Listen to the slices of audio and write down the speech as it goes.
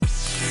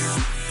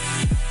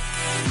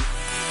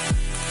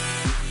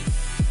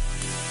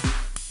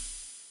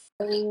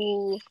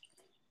Oh,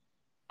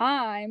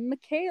 I'm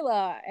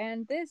Michaela,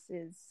 and this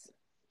is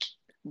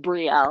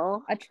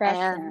Brielle. a trash And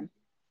can.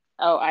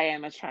 oh, I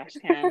am a trash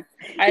can.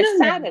 I No, you're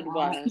started not.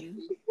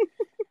 one.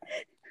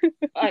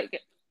 Like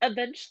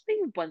eventually,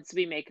 once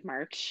we make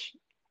merch,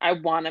 I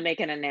want to make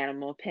an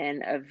enamel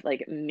pin of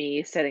like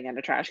me sitting in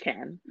a trash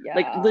can.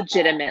 Like Yeah,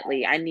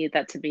 legitimately, I need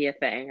that to be a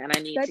thing, and I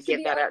need that to should give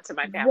be that our out to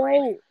my family.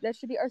 whoa. That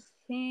should be our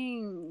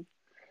thing.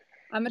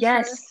 I'm a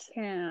trash Yes,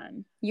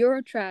 can. You're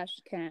a trash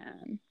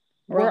can.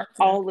 We're all we're trash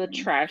all a cans.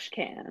 trash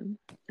can.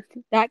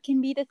 That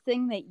can be the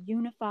thing that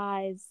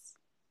unifies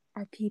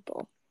our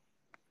people.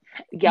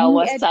 Yo, You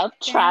what's edge up,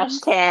 trash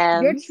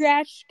cans. You're cans?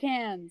 trash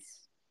cans.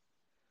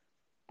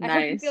 I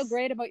hope you feel Nice.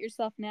 great about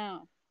yourself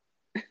now.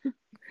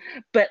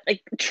 But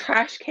like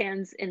trash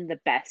cans in the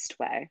best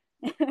way.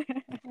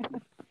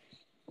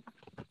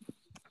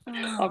 All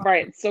Oh.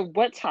 right, so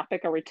what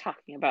topic are we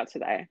talking about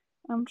today?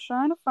 I'm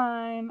trying to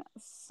find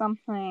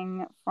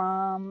something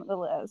from the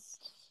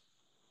list,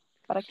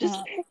 but I Just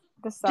can't pick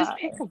just decide.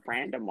 pick a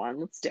random one.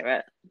 Let's do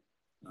it.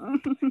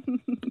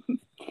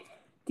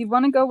 Do you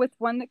want to go with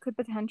one that could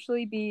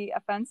potentially be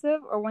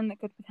offensive or one that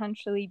could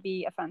potentially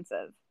be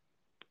offensive?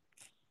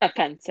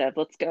 Offensive.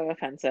 Let's go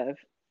offensive.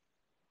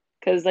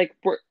 Cause like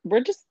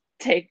we're just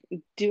take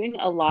doing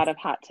a lot of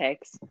hot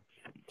takes.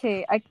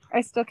 Okay,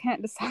 I still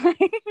can't decide.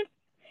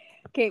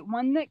 Okay,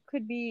 one that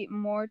could be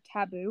more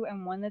taboo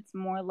and one that's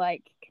more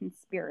like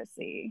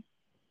conspiracy.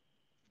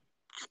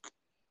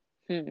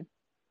 Hmm.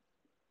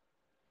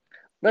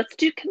 Let's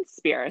do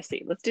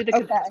conspiracy. Let's do the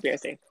Okay,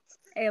 conspiracy.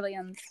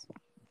 aliens.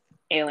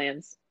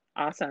 Aliens.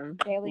 Awesome.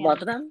 Love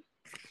Aliens. them.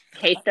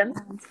 Hate them.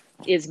 Aliens.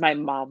 Is my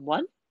mom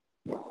one?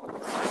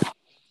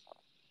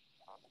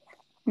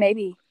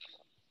 Maybe.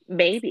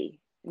 Maybe.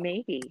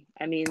 Maybe.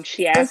 I mean,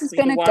 she This asks is me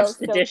to gonna go wash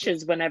the so deep.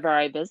 dishes whenever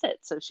I visit,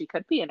 so she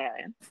could be an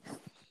alien.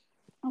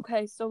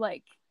 Okay, so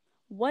like,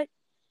 what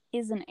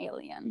is an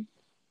alien?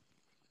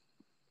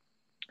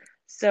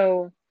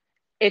 So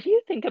if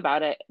you think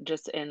about it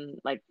just in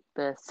like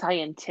the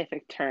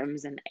scientific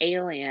terms, an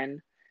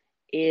alien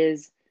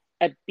is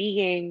a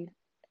being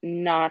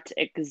not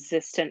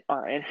existent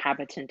or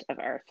inhabitant of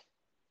Earth.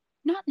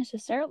 Not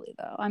necessarily,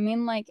 though. I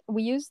mean, like,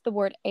 we use the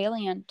word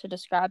alien to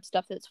describe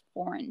stuff that's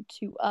foreign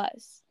to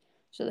us.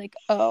 So, like,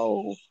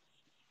 oh,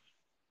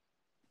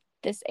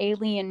 this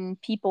alien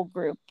people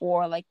group,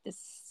 or like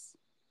this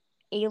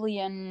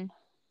alien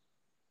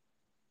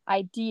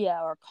idea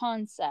or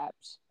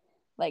concept.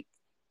 Like,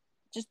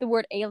 just the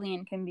word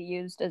alien can be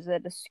used as a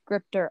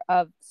descriptor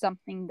of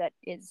something that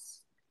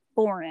is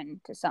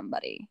foreign to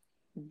somebody,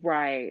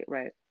 Right,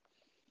 right.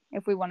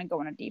 if we want to go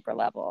on a deeper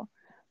level.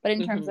 But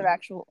in terms of Hmm.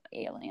 actual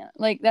alien,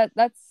 like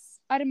that's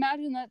I'd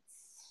imagine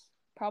that's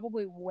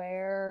probably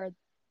where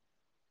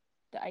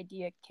the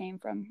idea came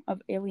from of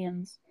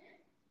aliens,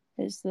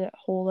 is the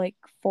whole like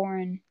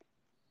foreign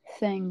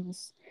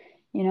things,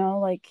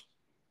 like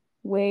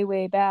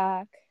way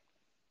back.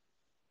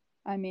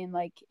 I mean,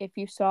 like if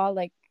you saw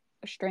like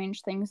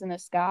strange things in the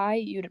sky,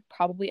 you'd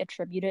probably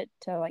attribute it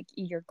to like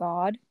your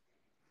god.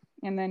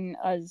 And then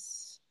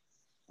as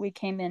we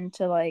came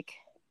into like,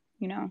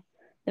 you know,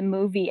 the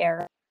movie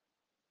era,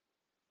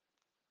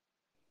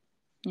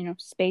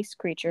 space Hmm.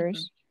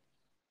 creatures.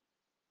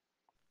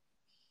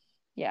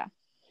 Yeah.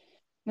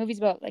 Movies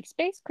about like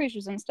space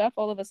creatures and stuff,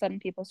 all of a sudden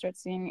people start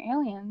seeing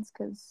aliens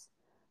because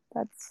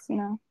that's,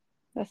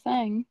 the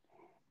thing.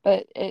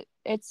 But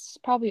it's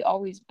probably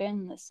always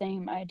been the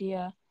same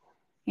idea.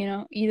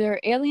 Either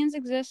aliens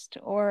exist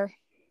or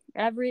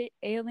every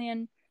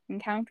alien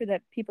encounter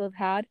that people have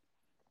had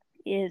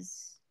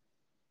is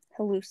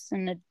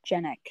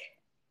hallucinogenic.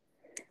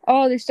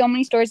 Oh, there's so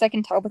many stories I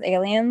can tell with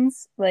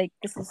aliens. Like,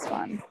 this is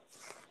fun.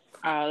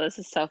 Oh, this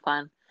is so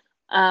fun.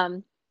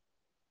 Um,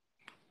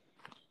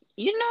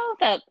 you know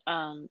that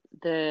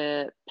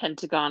the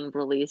Pentagon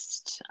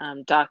released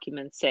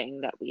documents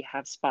saying that we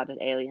have spotted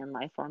alien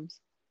life forms?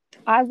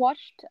 I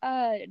watched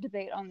a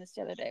debate on this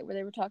the other day where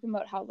they were talking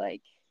about how,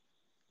 like,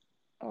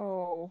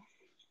 oh,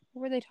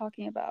 what were they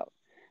talking about?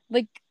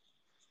 Like,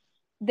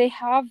 they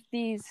have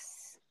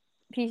these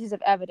pieces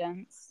of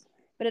evidence,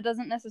 but it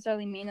doesn't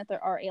necessarily mean that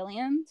there are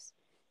aliens.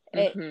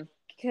 It Hmm.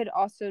 could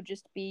also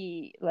just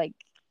be like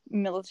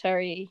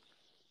military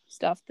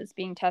stuff that's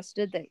being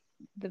tested that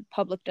the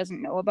public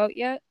doesn't know about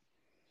yet.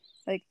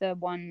 Like the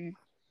one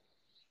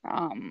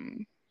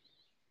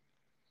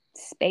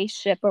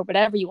spaceship or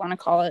whatever you want to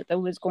call it that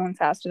was going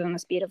faster than the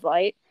speed of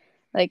light.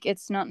 Like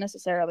it's not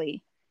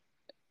necessarily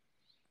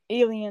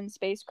alien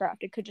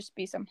spacecraft. It could just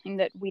be something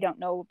that we don't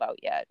know about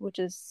yet, which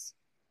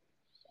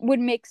would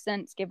make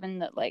sense given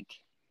that like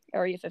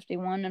Area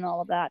 51 and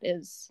all of that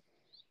is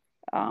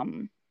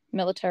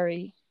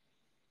military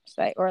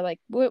site, or like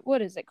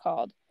what is it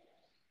called?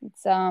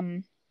 It's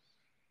like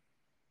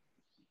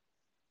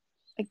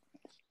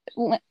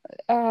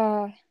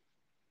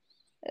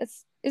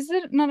it's is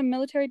it not a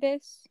military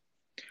base,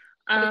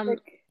 but it's Um,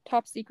 like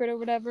top secret or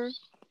whatever.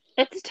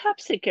 it's a top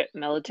secret Like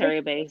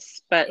military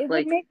base, but it would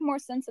like, make more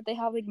sense that they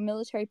have like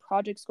military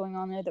projects going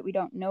on there that we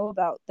don't know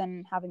about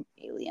than having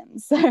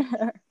aliens.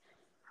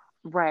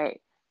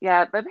 right.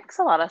 Yeah, that makes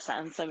a lot of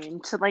sense. I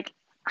mean, to like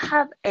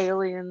have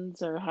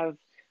aliens or have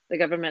the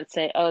government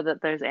say, "Oh,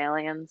 that there's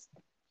aliens."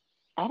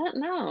 I don't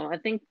know. I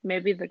think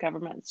maybe the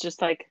government's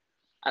just like,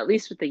 at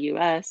least with the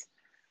US,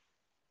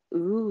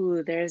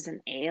 ooh, there's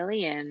an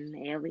alien.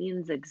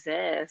 Aliens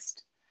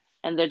exist.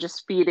 And they're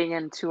just feeding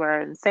into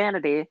our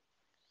insanity.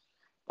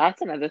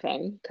 That's another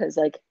thing. Because,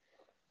 like,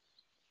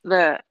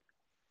 the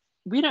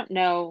we don't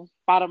know,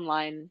 bottom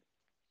line,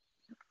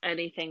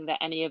 anything that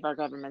any of our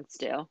governments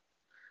do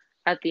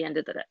at the end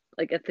of the day.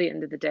 Like, at the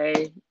end of the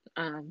day,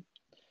 um,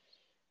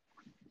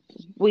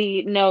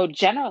 we know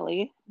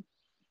generally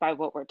by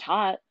what we're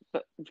taught,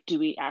 but do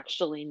we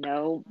actually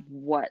know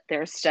what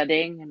they're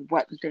studying and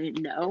what they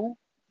know?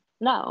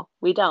 No,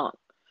 we don't.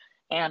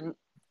 And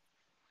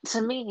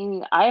to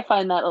me, I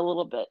find that a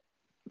little bit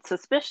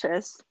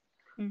suspicious.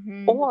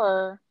 Mm-hmm.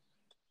 Or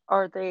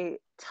are they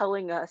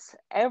telling us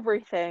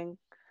everything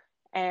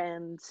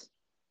and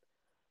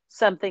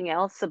something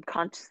else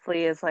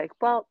subconsciously is like,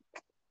 well,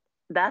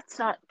 that's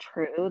not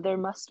true. There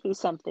must be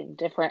something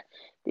different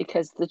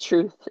because the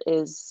truth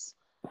is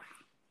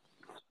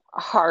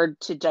hard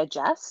to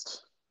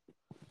digest.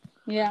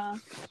 Yeah.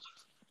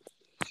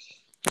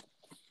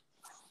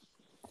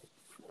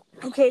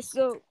 Okay,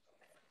 so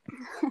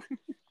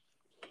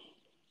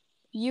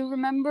you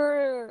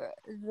remember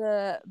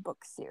the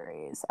book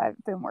series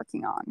I've been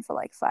working on for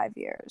like 5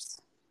 years?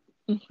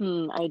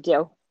 I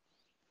do.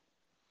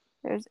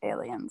 There's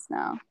aliens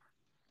now.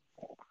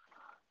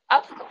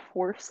 Of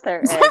course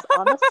there is. It's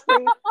not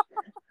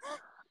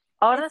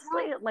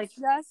Honestly, like,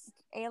 just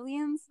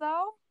aliens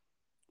though.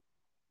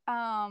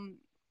 Um,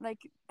 like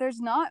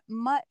there's not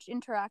much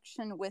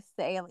interaction with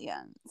the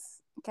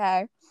aliens.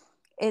 Okay,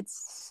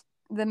 it's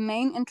the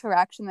main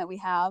interaction that we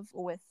have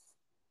with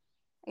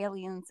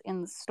aliens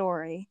in the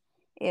story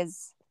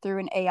is through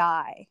an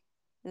AI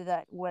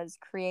that was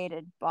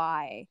created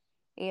by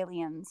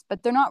aliens,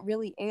 but they're not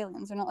really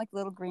aliens. They're not like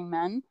little green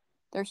men.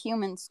 They're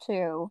humans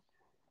too,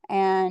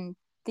 and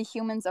the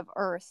humans of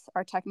Earth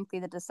are technically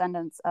the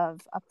descendants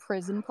of a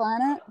prison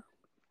planet,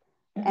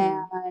 mhm,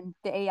 and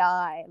the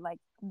AI like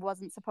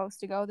wasn't supposed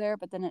to go there,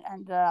 but then it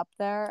ended up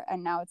there,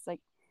 and now it's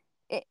like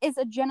it is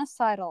a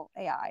genocidal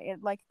AI.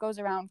 It like goes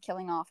around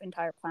killing off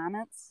entire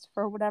planets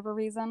for whatever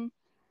reason,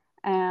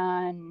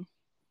 and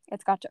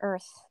it's got to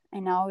Earth,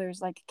 and now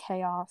there's like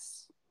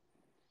chaos.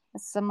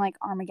 It's some like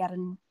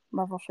Armageddon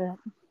level shit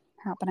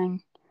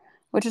happening,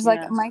 which is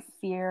like yeah. my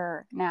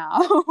fear now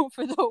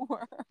for the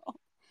world.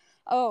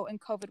 Oh, and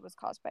COVID was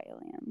caused by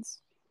aliens.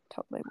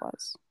 Totally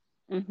was.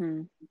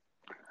 hmm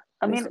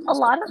I At least mean, it was.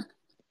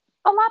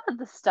 a lot of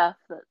the stuff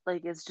that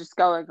like is just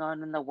going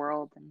on in the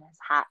world and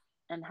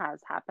has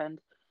happened,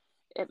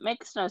 it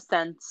makes no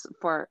sense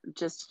for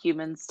just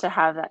humans to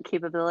have that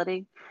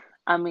capability.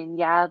 I mean,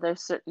 yeah,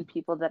 there's certain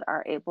people that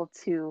are able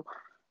to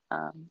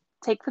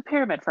take the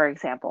pyramid, for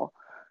example.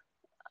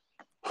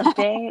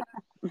 They,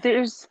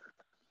 there's,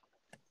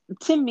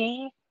 to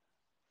me,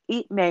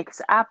 it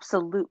makes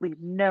absolutely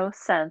no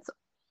sense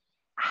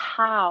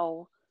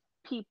how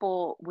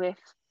people with,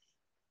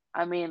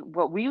 I mean,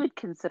 what we would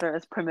consider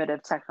as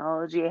primitive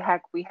technology,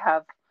 heck, we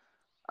have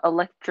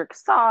electric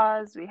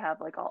saws, we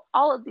have like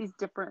all of these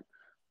different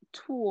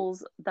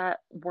tools that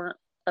weren't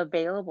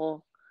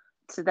available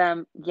to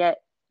them,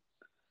 yet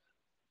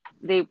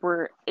they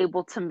were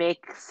able to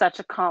make such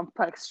a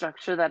complex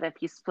structure that if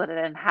you split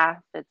it in half,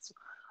 it's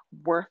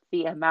worth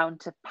the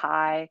amount of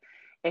pi.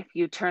 If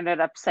you turn it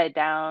upside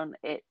down,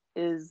 it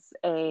is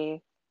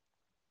a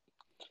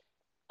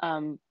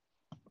um,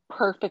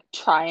 perfect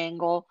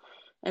triangle.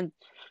 And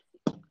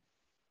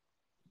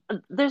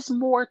there's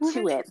more Well, to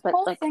there's it, this but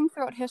whole like, thing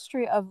throughout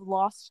history of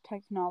lost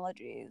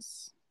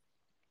technologies.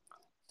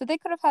 So they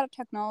could have had a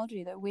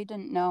technology that we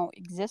didn't know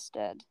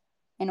existed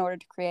in order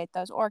to create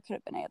those, or it could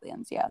have been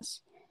aliens,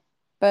 yes.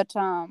 But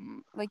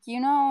like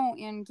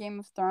in Game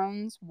of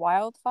Thrones,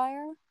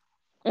 wildfire,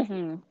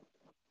 mhm,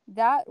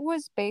 that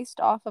was based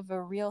off of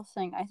a real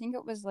thing. I think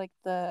it was the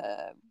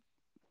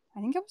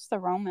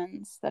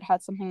Romans that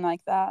had something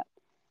like that,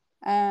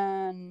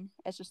 and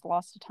it's just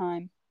lost to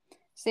time.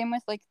 Same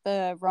with like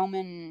the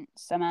Roman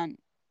cement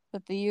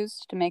that they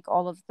used to make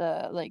all of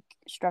the like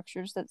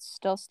structures that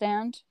still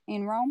stand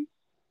in Rome.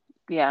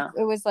 yeah.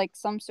 It was like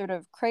some sort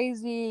of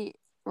crazy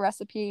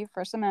recipe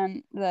for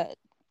cement that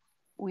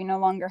we no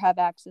longer have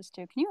access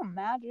to. Can you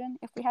imagine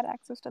if we had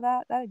access to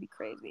that? That'd be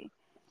crazy,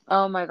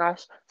 Oh my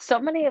gosh. So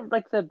many of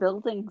like the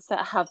buildings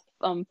that have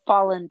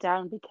fallen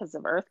down because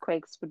of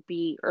earthquakes would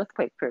be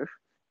earthquake proof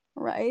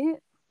right?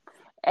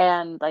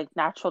 and like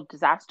natural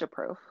disaster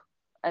proof.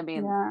 I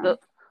mean, Yeah.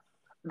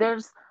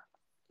 there's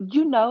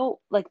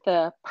like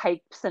the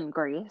pipes in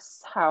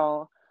Greece,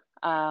 how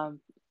um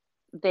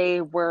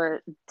they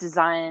were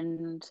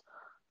designed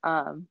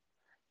um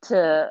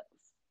to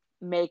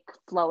make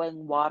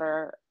flowing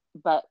water,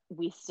 but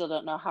we still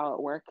don't know how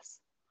it works.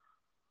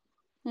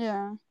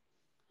 Yeah.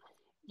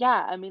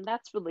 Yeah, I mean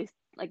that's really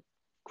like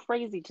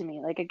crazy to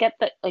me. Like I get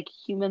that like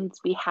humans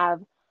we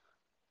have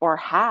or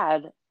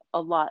had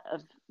a lot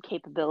of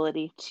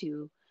capability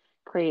to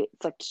create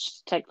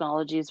such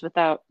technologies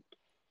without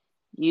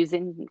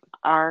using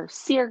our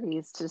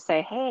Siris to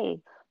say,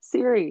 hey,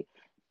 Siri,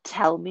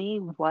 tell me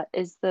what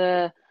is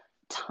the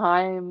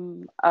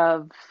time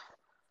of,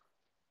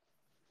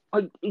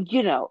 or,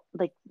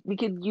 like we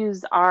could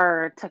use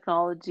our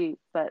technology,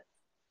 but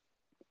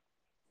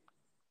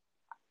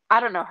I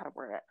don't know how to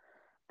word it.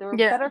 There were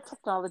Yeah. better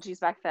technologies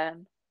back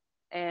then,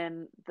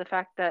 and the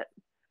fact that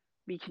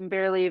we can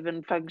barely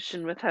even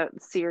function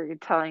without Siri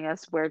telling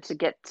us where to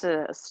get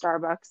to a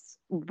Starbucks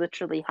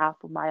literally half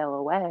a mile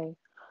away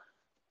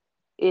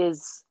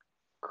is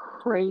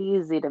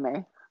crazy to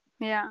me.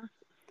 Yeah.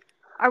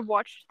 I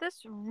watched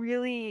this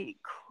really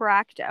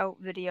cracked out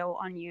video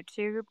on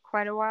YouTube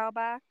quite a while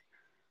back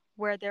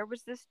where there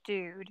was this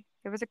dude,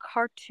 it was a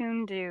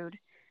cartoon dude,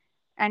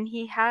 and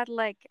he had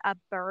like a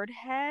bird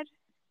head.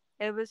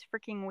 It was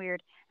freaking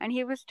weird. And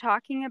he was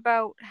talking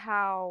about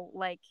how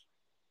like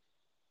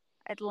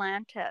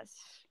Atlantis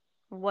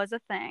was a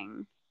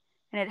thing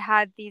and it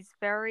had these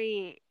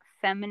very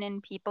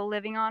feminine people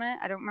living on it.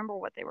 I don't remember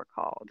what they were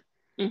called.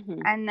 Hmm.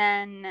 And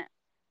then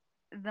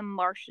the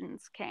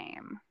Martians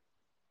came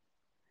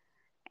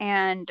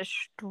and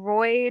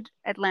destroyed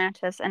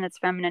Atlantis and its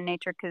feminine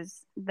nature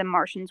because the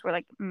Martians were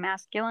like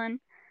masculine.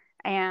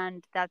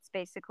 And that's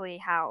basically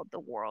how the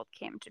world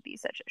came to be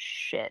such a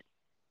shit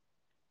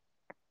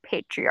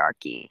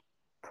patriarchy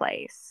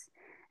place.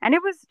 And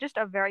it was just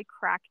a very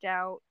cracked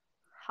out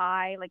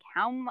high, like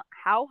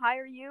how high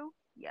are you?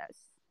 Yes,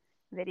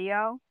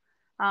 video.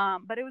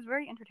 But it was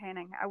very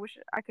entertaining. I wish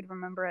I could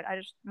remember it. I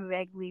just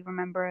vaguely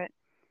remember it.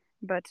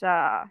 But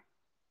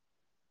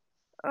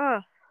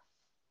ugh,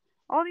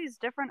 all these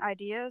different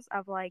ideas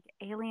of like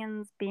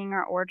aliens being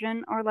our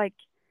origin or like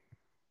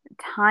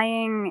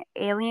tying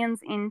aliens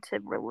into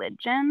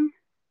religion.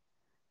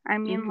 I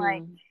mean,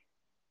 like,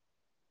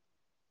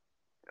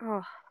 Hmm.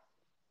 ugh,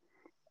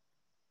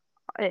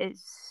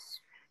 is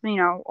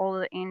all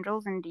the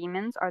angels and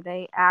demons, are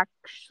they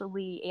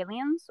actually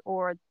aliens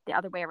or the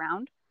other way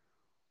around?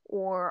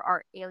 Or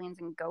are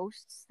aliens and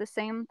ghosts the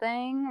same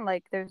thing?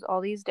 Like there's all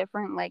these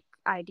different like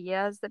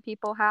ideas that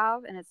people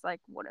have, and it's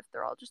like, what if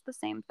they're all just the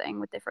same thing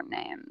with different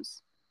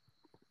names?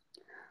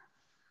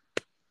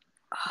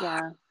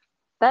 Yeah,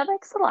 that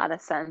makes a lot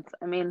of sense.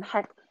 I mean,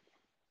 heck,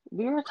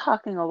 we were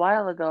talking a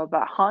while ago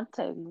about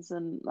hauntings,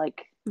 and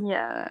like, I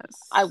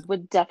Yes.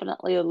 would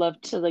definitely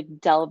love to like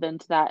delve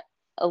into that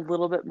a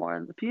little bit more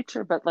in the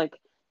future. But like,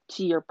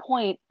 to your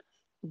point,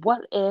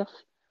 what if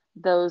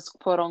those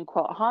quote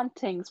unquote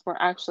hauntings weren't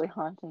actually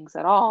hauntings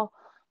at all,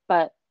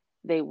 but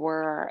they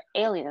were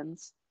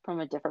aliens from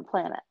a different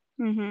planet?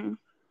 Mm-hmm.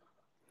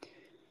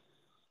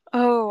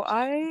 Oh,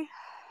 I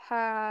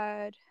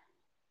had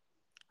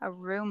a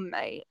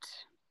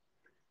roommate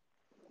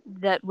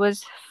that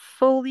was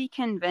fully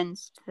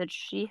convinced that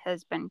she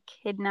has been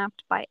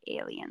kidnapped by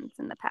aliens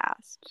in the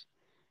past.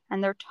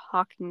 And they're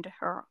talking to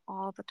her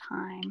all the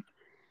time.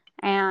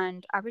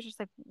 And I was just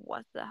like,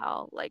 what the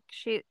hell? Like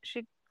she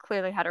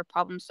clearly had her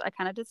problems. I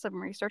kind of did some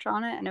research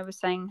on it and it was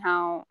saying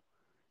how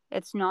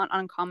it's not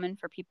uncommon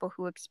for people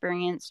who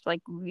experienced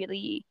like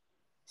really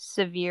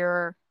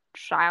severe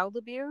child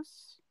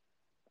abuse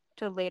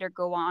to later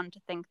go on to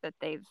think that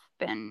they've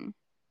been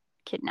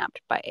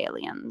kidnapped by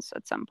aliens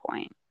at some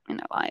point in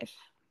their life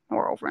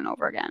or over and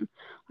over again,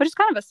 which is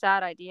kind of a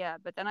sad idea.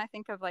 But then I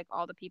think of like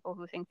all the people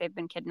who think they've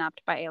been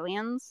kidnapped by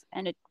aliens,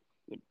 and it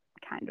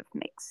kind of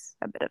makes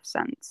a bit of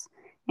sense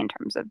in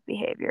terms of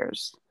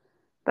behaviors.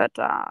 But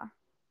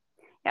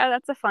yeah,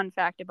 that's a fun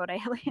fact about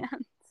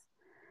aliens.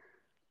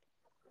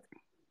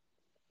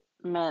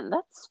 Man,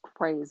 that's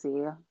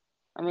crazy.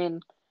 I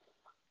mean,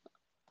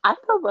 I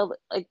feel really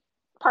like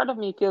part of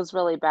me feels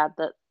really bad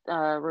that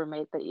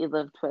roommate that you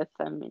lived with,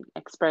 I mean,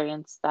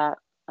 experienced that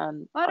I or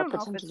don't know if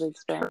potentially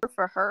it's true experienced.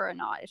 for her or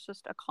not. It's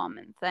just a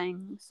common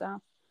thing,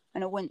 so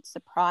and it wouldn't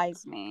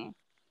surprise me.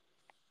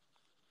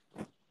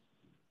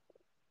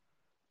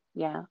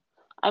 Yeah.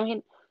 I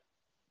mean,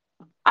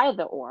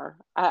 either or.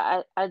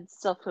 I'd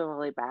still feel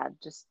really bad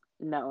just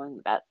knowing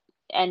that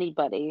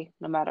anybody,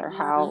 no matter Yeah.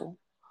 how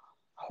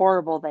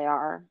horrible they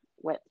are,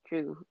 went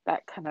through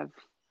that kind of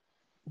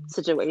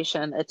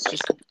situation. It's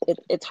just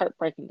it's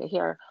heartbreaking to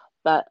hear.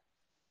 But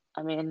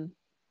I mean,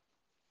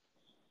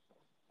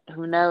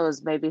 who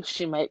knows? Maybe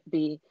she might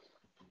be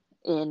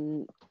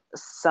in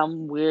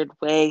some weird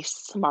way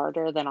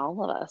smarter than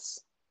all of us.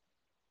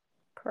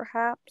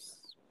 Perhaps.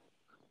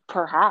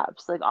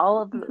 Perhaps, like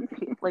all of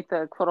the like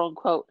the quote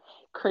unquote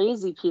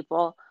crazy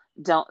people,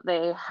 don't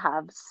they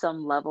have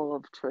some level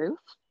of truth?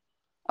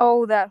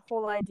 Oh, that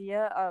whole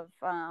idea of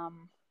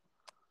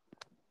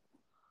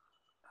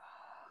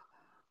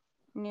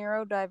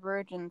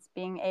neurodivergence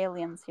being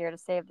aliens here to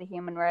save the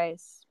human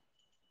race.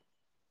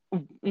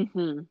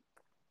 Hmm.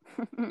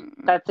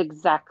 That's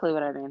exactly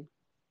what I mean.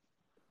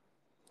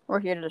 We're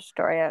here to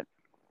destroy it.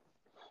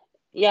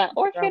 Yeah,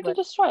 or here to Robots.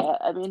 destroy it.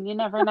 I mean, you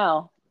never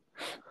know.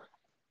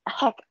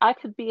 Heck, I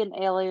could be an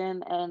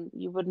alien and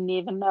you wouldn't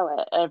even know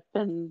it. I've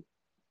been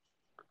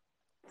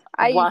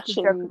I used to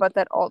joke watching. about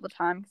that all the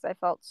time because I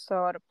felt so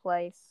out of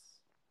place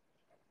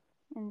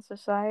in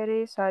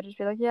society. So I'd just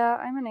be like, yeah,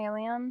 I'm an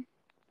alien.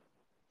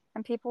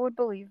 And people would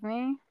believe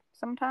me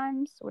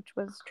sometimes, which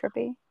was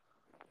trippy.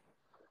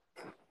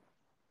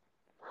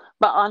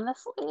 But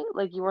honestly,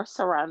 like you were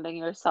surrounding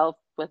yourself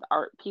with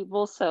art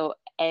people, so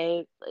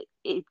like,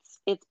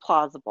 it's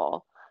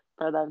plausible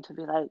for them to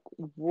be like,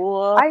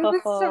 I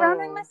was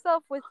surrounding whoa.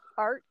 myself with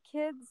art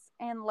kids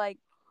and like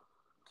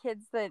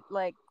kids that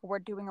like were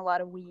doing a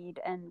lot of weed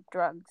and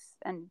drugs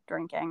and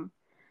drinking.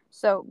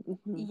 So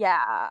Mhm.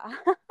 yeah,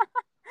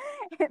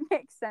 it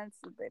makes sense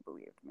that they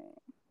believed me.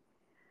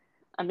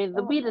 I mean,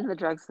 the Oh weed my. and the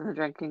drugs and the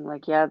drinking,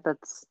 like, yeah,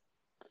 that's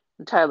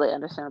entirely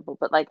understandable.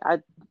 But like, I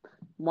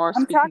more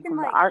I'm speaking talking from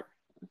the like art.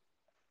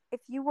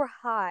 if you were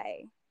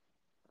high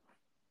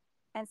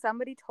and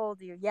somebody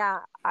told you,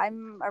 "Yeah,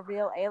 I'm a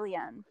real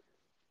alien,"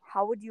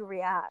 how would you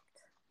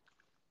react?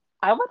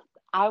 I would,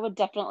 I would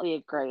definitely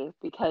agree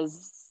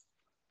because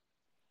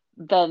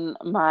then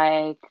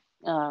my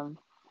um,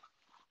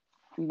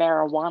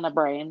 marijuana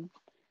brain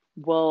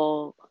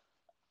will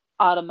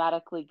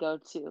automatically go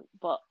to,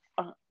 but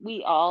aren't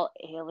we all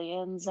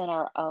aliens in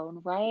our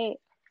own right?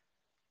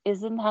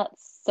 Isn't that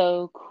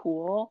so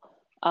cool?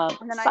 And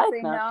then I Side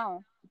say, note,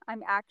 "No,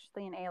 I'm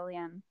actually an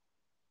alien,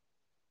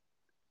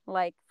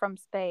 like from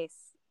space."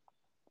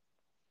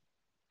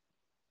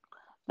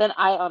 then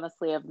I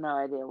honestly have no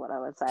idea what I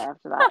would say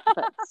after that.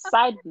 But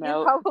side You'd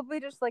note, probably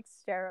just like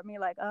stare at me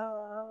like,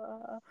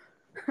 "Oh."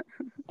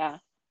 yeah.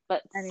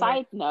 But Anyway.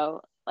 side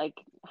note, like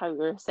how you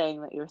were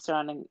saying that you were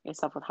surrounding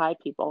yourself with high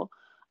people,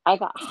 I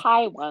got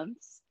high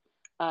once,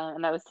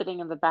 and I was sitting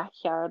in the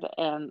backyard,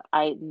 and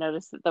I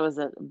noticed that there was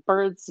a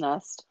bird's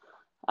nest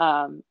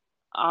um,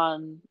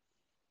 on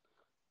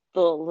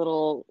the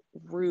little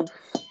roof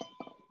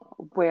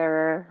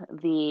where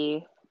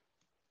the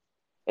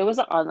it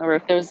wasn't on the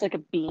roof. There was like a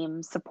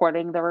beam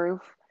supporting the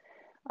roof,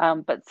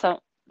 but so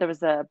there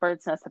was a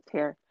bird's nest up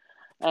here,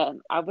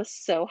 and I was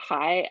so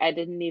high I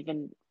didn't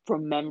even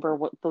remember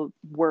what the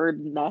word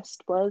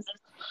nest was.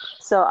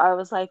 So I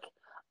was like,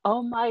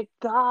 "Oh my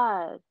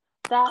God,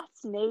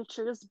 that's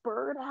nature's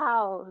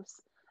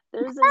birdhouse.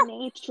 There's a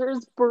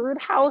nature's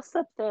birdhouse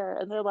up there."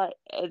 And they're like,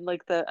 and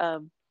like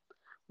the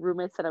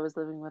roommates that I was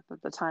living with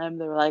at the time,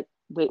 they were like,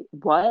 "Wait,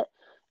 what?"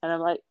 And I'm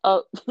like,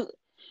 "Oh,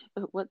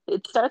 what?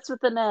 It starts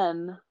with an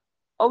N.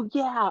 Oh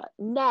yeah,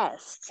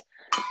 nest."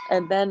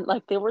 And then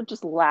like they were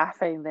just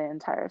laughing the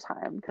entire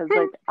time because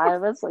like I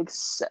was like,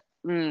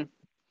 Do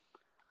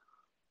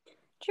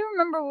you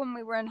remember when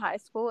we were in high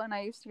school and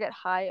I used to get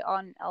high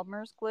on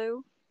Elmer's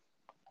glue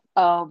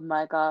 "Oh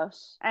my gosh,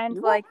 and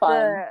you were like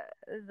fun."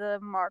 the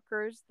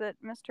markers that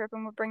Miss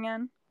Turpin would bring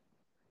in?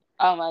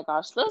 Oh my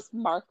gosh, those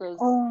markers.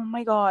 Oh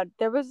my god.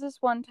 There was this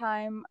one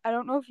time, I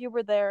don't know if you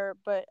were there,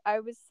 but I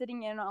was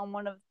sitting in on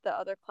one of the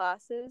other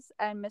classes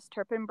and Miss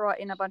Turpin brought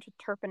in a bunch of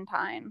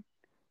turpentine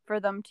for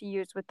them to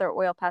use with their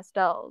oil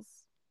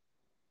pastels.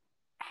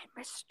 And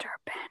Miss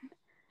Turpin,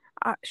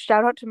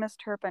 shout out to Miss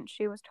Turpin,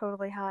 she was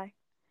totally high.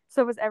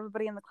 So was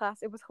everybody in the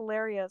class. It was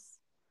hilarious.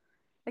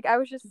 Like I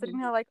was just sitting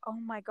there like, oh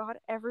my god,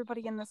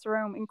 everybody in this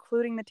room,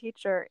 including the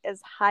teacher,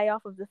 is high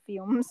off of the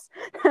fumes.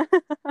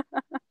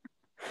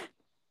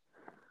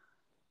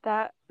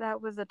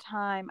 That was a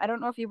time. I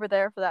don't know if you were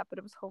there for that, but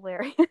it was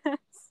hilarious.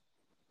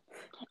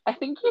 I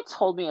think you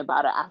told me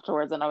about it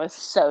afterwards, and I was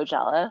so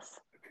jealous.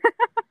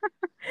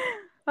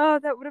 Oh,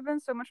 that would have been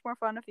so much more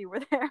fun if you were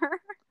there.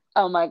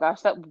 Oh my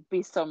gosh, that would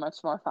be so much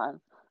more fun.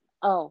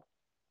 Oh,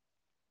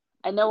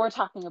 I know we're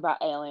talking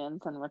about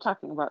aliens, and we're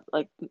talking about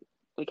like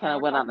we kind Yeah,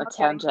 of we're went on talking a about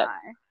getting tangent.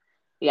 high.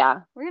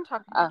 Yeah. We can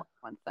talk more Uh, about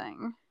one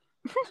thing.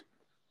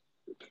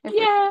 If we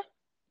yeah.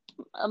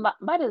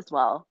 Might as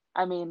well.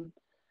 I mean,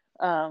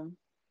 um,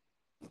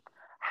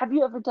 have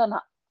you ever done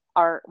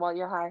art while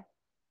you're high?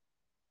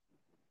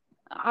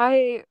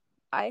 I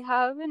I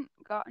haven't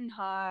gotten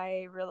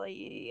high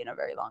really in a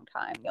very long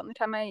time. The only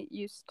time I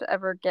used to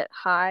ever get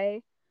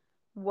high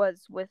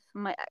was with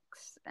my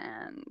ex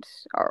and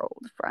our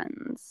old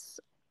friends.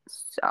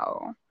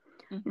 So,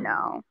 Hmm.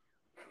 no,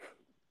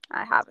 I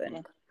Yeah.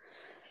 haven't.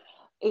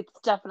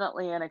 It's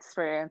definitely an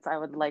experience. I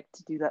would like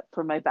to do that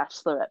for my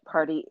bachelorette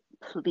party,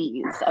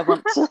 please. I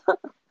want to.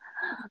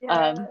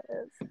 um,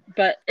 Yes.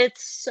 but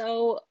it's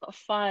so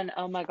fun.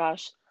 Oh my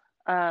gosh.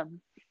 Um,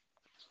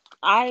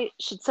 I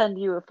should send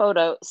you a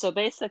photo. So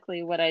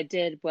basically, what I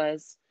did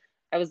was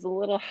I was a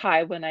little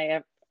high when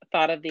I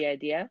thought of the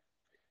idea.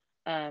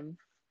 Um,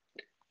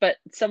 but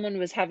someone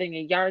was having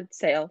a yard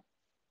sale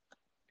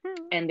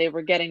and they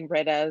were getting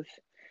rid of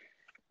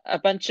a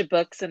bunch of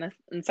books and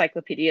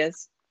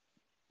encyclopedias.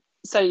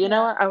 So you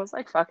know Yeah. what? I was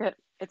like, fuck it.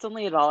 It's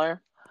only $1.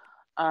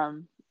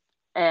 Um,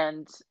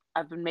 and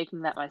I've been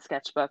making that my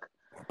sketchbook.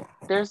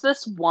 There's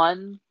this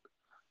one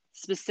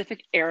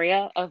specific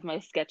area of my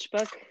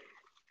sketchbook.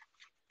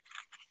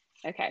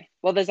 Okay.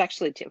 Well, there's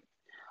actually two.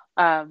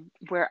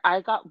 Where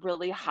I got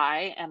really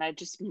high and I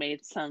just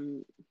made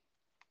some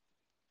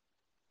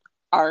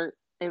art.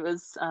 It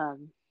was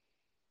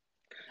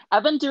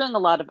I've been doing a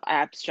lot of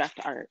abstract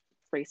art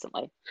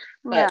recently,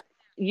 Yeah. but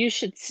you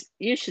should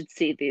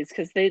see these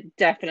because they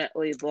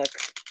definitely look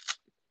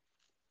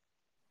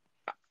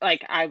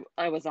like I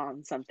was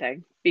on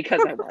something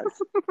because I was.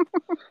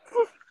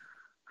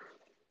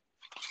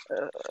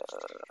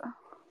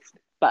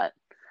 But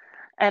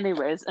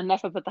anyways,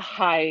 enough about the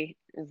high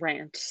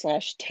rant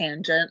 /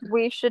 tangent.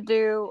 We should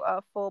do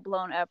a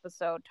full-blown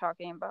episode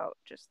talking about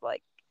just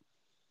like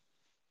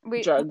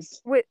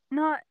Drugs. we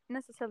not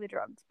necessarily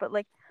drugs, but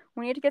like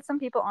we need to get some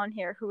people on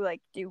here who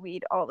like do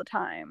weed all the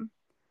time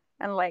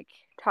and like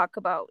talk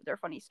about their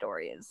funny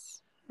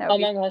stories. Oh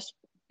my gosh,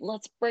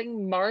 let's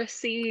bring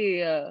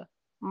Marcy.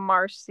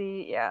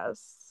 Marcy,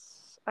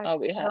 yes. I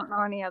We have. don't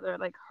know any other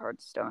like hard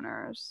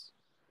stoners.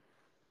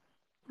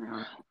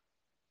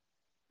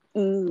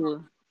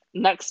 Ooh.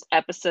 Next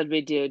episode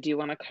we do you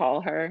want to call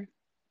her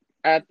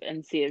up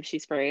and see if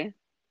she's free?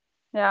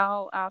 Yeah,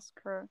 I'll ask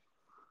her.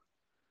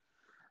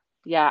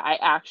 Yeah, I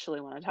actually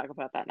want to talk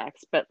about that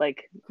next, but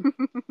like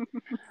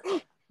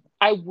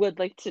I would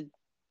like to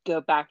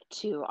go back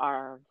to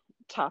our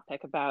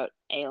topic about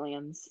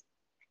aliens.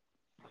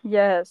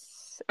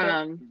 Yes.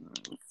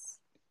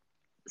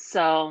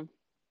 So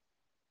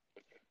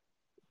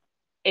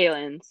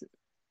aliens.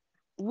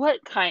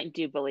 What kind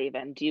do you believe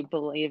in? Do you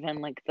believe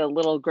in like the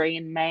little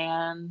green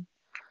man?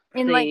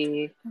 In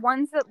like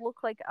ones that look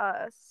like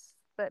us,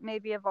 but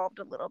maybe evolved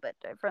a little bit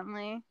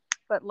differently,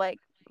 but like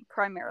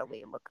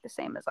primarily look the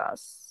same as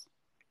us.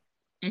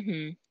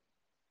 Mm-hmm.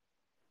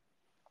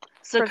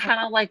 So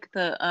kind of like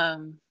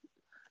the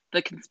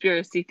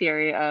conspiracy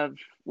theory of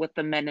what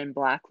the Men in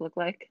Black look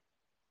like.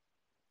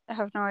 I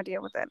have no idea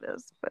what that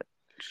is, but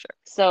sure.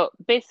 So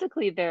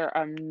basically, they're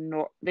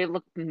they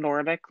look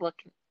Nordic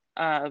looking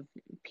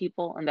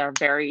people, and they're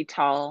very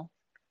tall,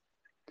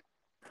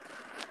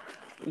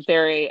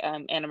 very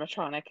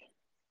animatronic.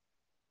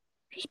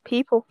 Just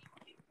people.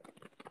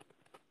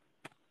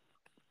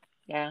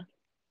 Yeah.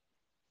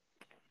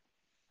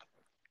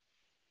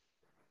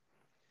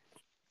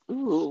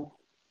 Ooh.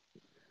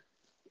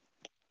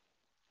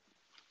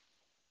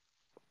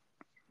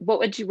 What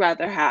would you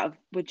rather have?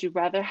 Would you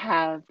rather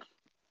have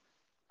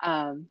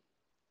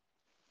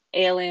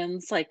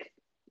aliens like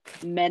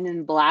Men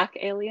in Black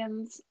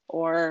aliens,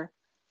 or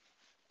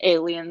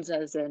aliens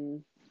as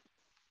in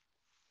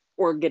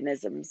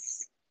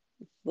organisms,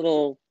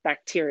 little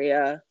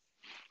bacteria?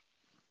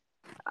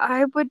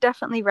 I would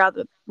definitely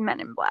rather Men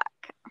in Black.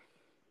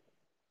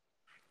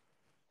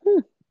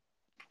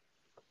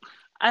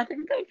 I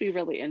think that would be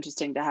really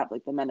interesting to have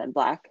like the Men in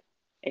Black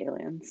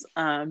aliens.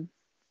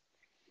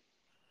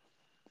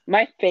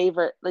 My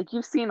favorite, like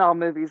you've seen all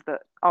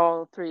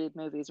 3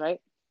 movies, right?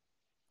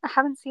 I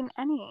haven't seen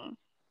any.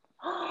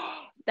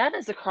 That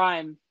is a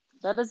crime.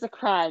 That is a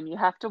crime. You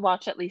have to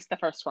watch at least the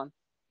first one.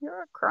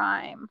 You're a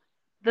crime.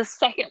 The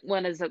second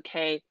one is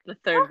okay. The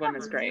third one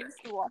is great.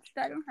 To watch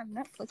that. I don't have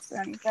Netflix or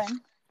anything.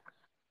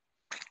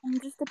 I'm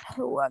just a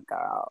poor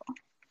girl.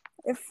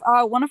 If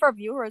one of our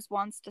viewers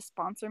wants to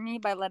sponsor me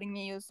by letting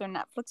me use their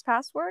Netflix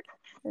password,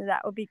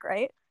 that would be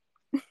great.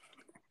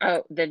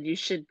 Oh, then you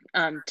should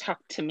talk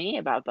to me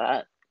about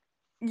that.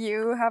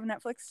 You have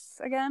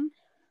Netflix again?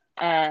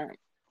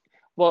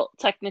 Well,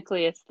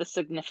 technically it's the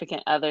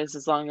significant others,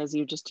 as long as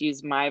you just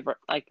use my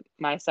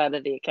side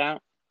of the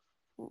account.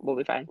 We'll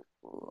be fine.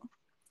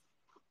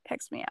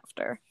 Text me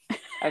after.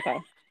 Okay.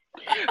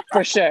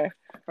 For sure.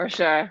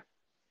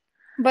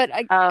 But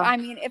I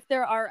mean, if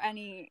there are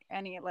any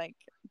like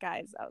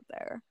guys out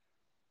there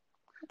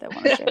that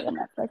want to share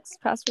the Netflix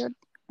password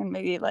and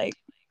maybe like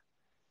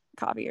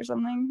coffee or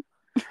something.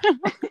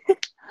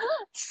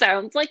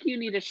 Sounds like you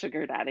need a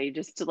sugar daddy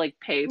just to like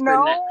pay for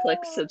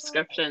Netflix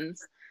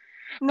subscriptions.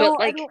 No, but,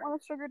 like, I don't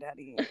want a sugar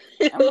daddy.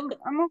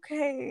 I'm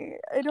okay.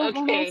 I don't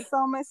want to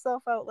sell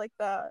myself out like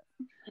that.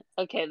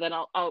 Okay, then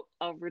I'll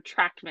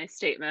retract my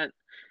statement.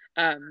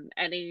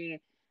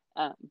 Any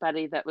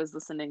buddy that was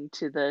listening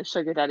to the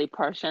sugar daddy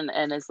portion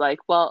and is like,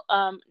 well,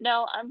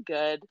 no, I'm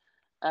good,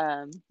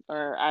 or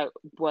I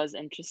was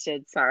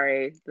interested.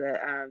 Sorry,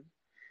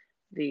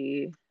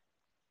 the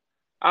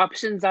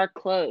options are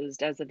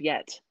closed as of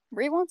yet.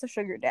 Ray wants a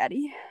sugar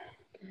daddy.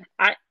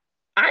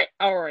 I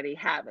already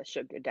have a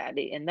sugar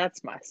daddy, and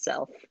that's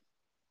myself.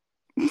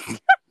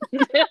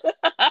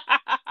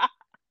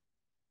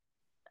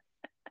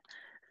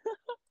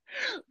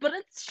 But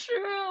it's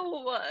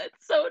true.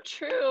 It's so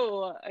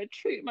true. I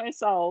treat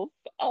myself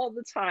all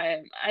the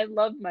time. I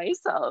love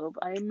myself.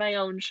 I am my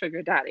own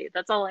sugar daddy.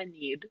 That's all I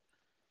need.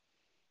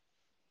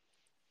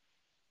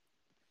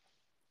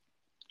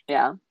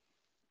 Yeah.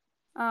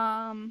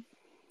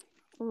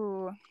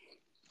 Ooh.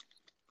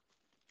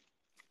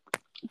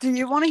 Do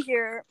you want to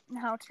hear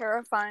how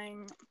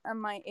terrifying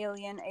my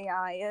alien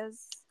AI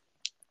is?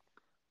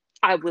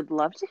 I would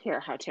love to hear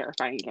how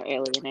terrifying your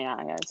alien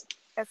AI is.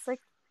 It's like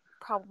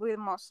probably the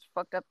most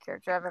fucked up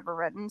character I've ever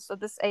written. So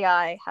this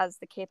AI has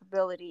the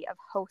capability of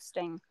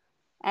hosting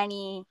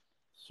any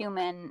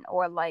human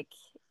or like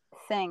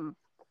thing.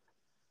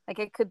 Like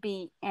it could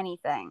be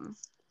anything.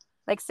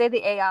 Like say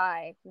the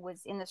AI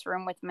was in this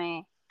room with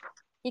me.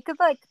 He could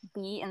like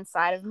be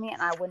inside of me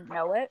and I wouldn't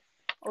know it.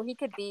 Or he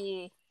could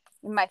be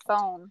in my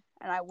phone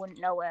and I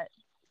wouldn't know it.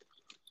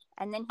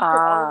 And then he could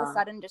all of a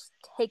sudden just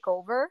take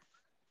over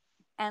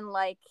and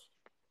like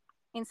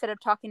instead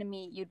of talking to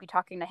me, you'd be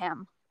talking to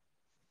him.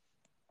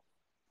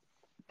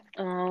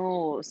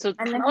 Oh, so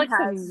And kind then of he like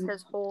has the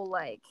his whole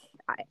like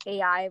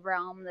AI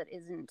realm that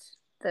isn't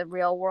the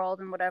real world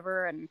and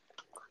whatever. And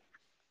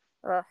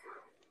ugh.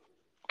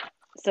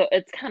 so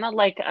it's kind of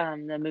like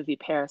the movie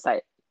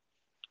Parasite,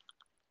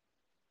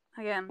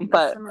 Again, this is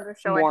but another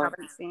show I more.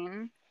 haven't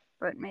seen,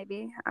 but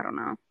maybe I don't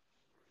know.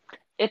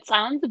 It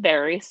sounds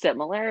very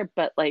similar,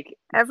 but like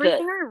the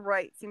Everything I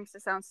write seems to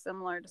sound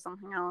similar to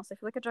something else. I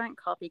feel like a giant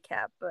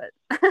copycat, but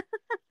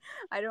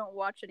I don't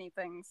watch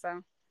anything,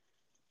 so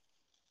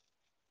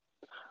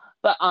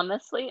but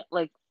honestly,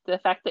 like the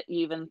fact that you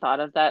even thought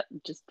of that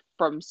just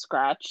from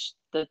scratch,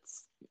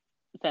 that's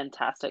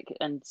fantastic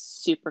and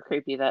super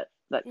creepy that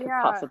that could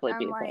yeah, possibly I'm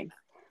be a like thing.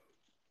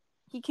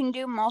 he can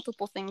do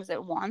multiple things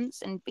at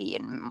once and be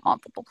in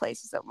multiple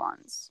places at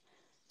once.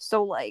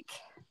 So like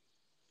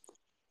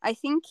I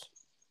think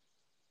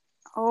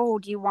oh,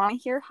 do you want to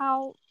hear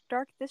how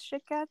dark this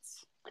shit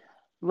gets?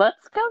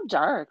 Let's go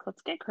dark.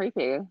 Let's get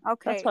creepy. That's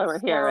Okay, why we're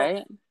here, so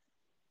right?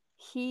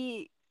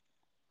 he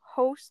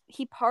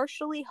he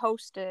partially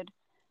hosted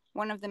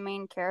one of the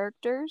main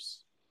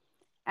characters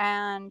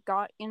and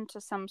got into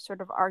some sort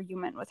of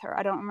argument with her.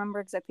 I don't remember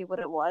exactly what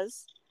it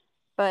was,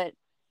 but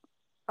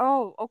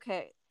oh,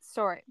 okay.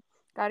 Sorry.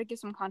 Got to give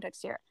some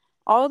context here.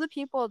 All the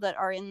people that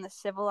are in the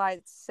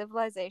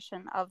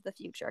civilization of the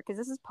future, because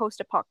this is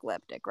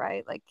post-apocalyptic,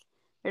 right? Like,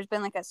 there's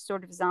been like a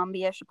sort of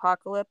zombie-ish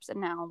apocalypse, and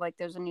now like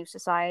there's a new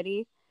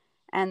society,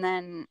 and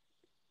then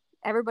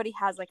everybody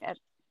has like a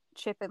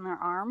chip in their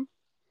arm,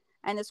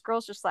 and this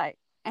girl's just like,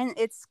 and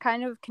it's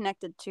kind of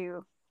connected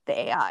to the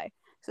AI.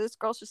 So this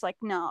girl's just like,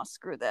 no,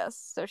 screw this.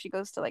 So she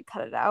goes to like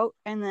cut it out,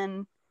 and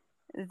then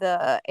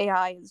the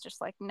AI is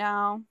just like,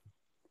 no,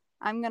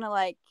 I'm gonna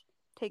like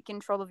take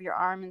control of your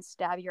arm and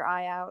stab your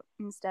eye out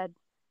instead.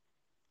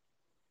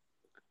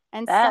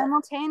 And That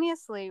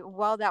simultaneously,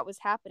 while that was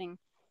happening,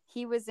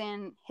 he was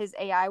in his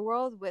AI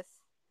world with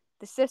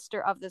the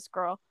sister of this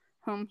girl,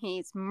 whom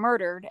he's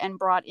murdered and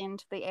brought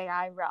into the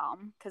AI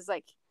realm. Because,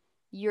 like,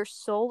 your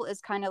soul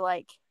is kind of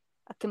like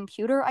a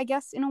computer, I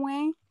guess, in a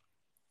way.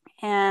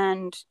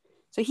 And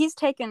so he's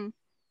taken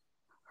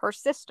her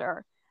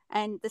sister.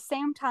 And the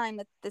same time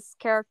that this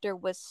character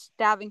was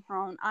stabbing her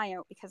own eye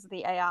out because of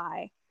the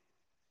AI,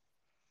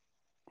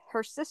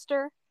 her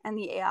sister and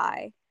the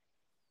AI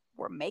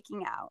were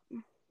making out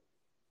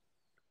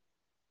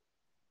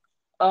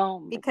oh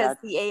my because God.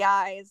 the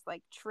AI is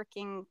like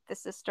tricking the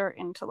sister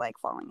into like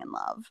falling in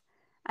love.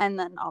 And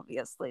then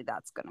obviously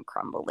that's going to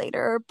crumble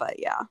later. But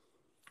yeah,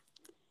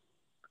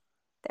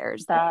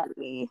 there's the That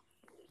movie.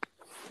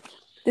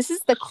 This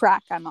is the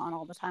crack I'm on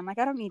all the time. Like,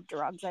 I don't need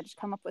drugs. I just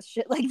come up with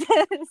shit like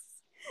this.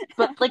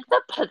 but like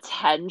the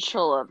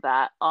potential of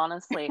that,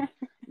 honestly,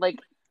 like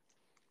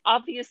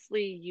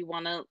obviously you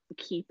want to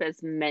keep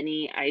as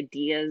many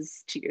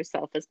ideas to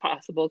yourself as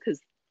possible because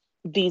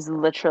these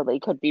literally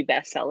could be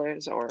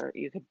bestsellers or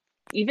you could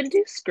even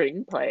do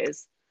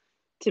screenplays.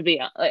 To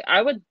be like,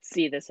 I would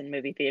see this in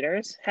movie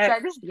theaters. Should Heck, I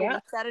just yeah.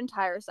 bleep that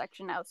entire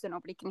section out so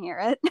nobody can hear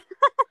it?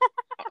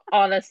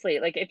 Honestly,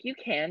 like if you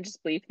can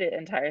just bleep the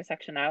entire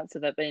section out so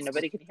that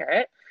nobody can hear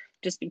it,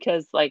 just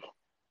because like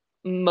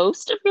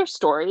most of your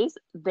stories,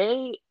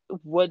 they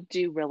would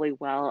do really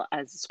well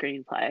as a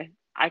screenplay.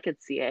 I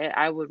could see it.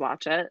 I would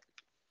watch it.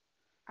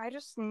 I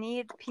just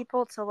need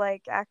people to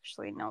like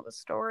actually know the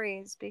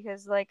stories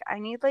because like I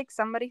need like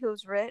somebody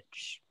who's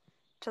rich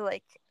to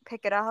like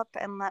pick it up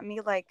and let me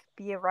like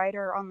be a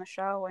writer on the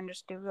show and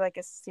just do like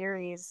a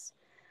series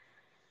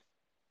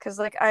cuz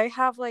like I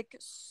have like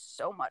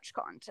so much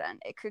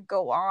content. It could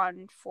go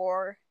on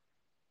for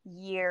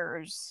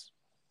years.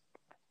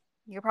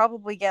 You could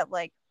probably get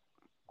like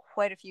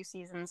quite a few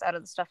seasons out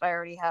of the stuff I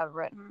already have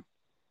written.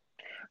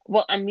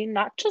 Well, I mean,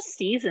 not just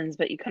seasons,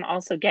 but you can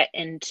also get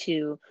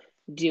into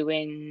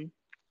doing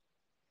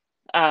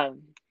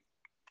um,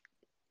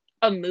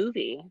 a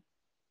movie,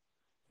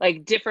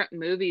 like different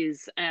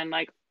movies and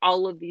like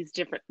all of these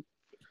different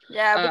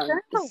Yeah, but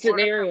you're into Lord of the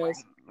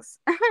scenarios. Rings.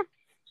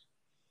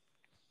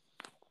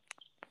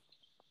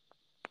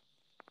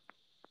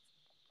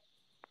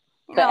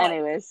 You But know, like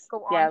anyways,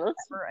 go on yeah,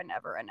 let's. forever and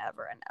ever and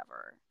ever and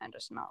ever and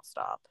just not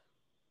stop.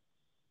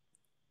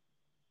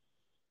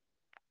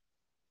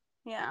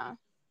 Yeah.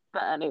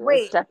 But anyways,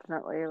 Wait,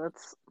 definitely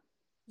let's.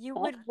 you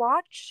Oh, would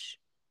watch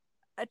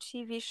a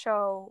TV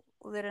show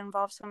that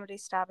involves somebody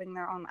stabbing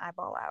their own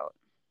eyeball out.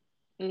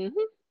 hmm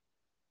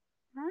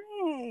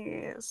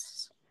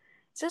Nice.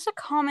 Is this a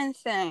common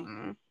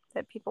thing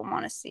that people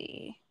want to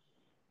see?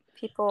 I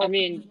People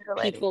mean,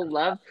 mutilating people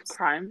love themselves.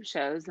 crime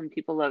shows and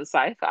people love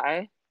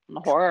sci-fi and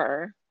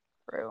horror.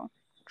 True.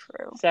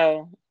 True.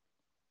 So,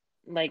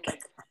 like,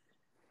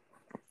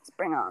 Let's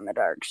bring on the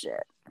dark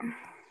shit.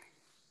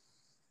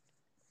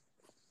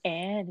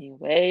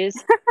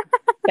 anyways,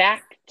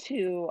 back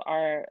to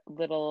our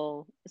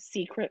little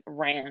secret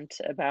rant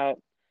about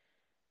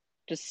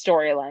just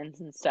storylines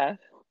and stuff.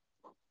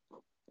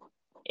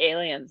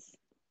 Aliens.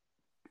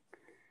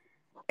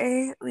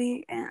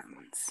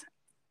 Aliens.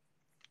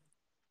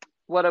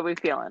 What are we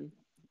feeling?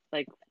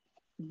 Like,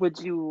 would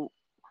you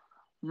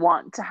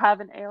want to have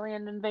an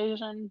alien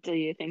invasion? Do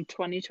you think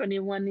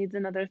 2021 needs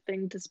another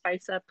thing to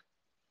spice up?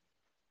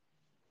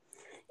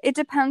 It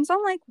depends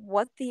on like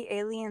what the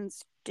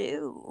aliens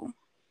do.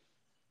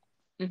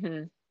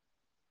 Mm-hmm.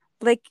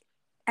 Like,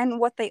 and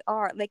what they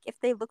are. Like, if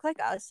they look like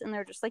us and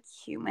they're just like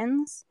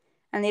humans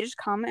and they just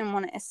come and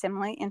want to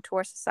assimilate into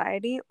our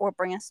society or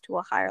bring us to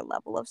a higher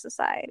level of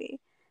society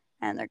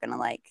and they're gonna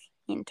like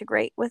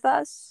integrate with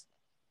us,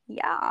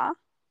 yeah.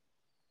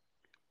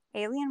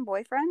 Alien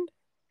boyfriend?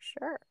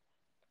 Sure.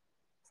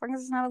 As long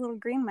as it's not a little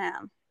green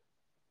man.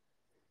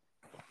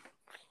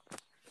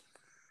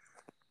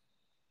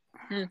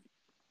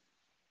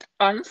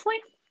 Honestly,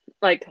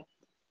 like,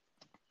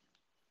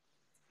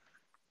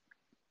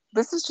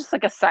 this is just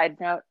like a side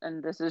note,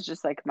 and this is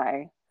just like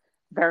my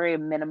very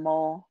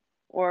minimal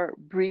or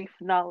brief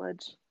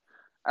knowledge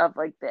of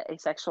like the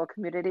asexual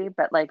community.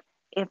 But like,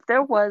 if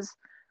there was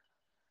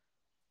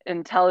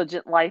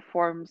intelligent life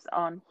forms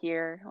on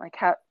here, like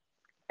how,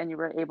 and you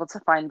were able to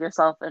find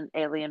yourself an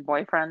alien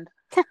boyfriend,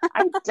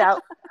 I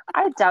doubt,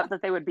 I doubt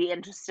that they would be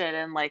interested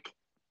in like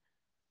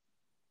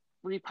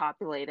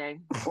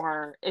repopulating,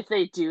 or if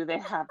they do, they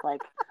have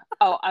like,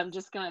 oh, I'm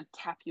just gonna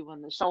tap you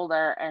on the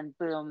shoulder and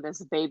boom,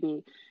 there's a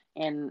baby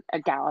in a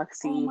Oh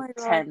galaxy my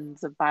god.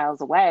 tens of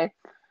miles away.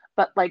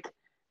 But like,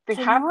 they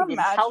Can have you the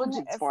imagine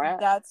intelligence if for it.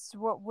 that's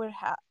what would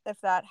happen?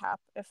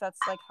 If that's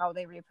like how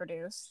they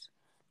reproduce?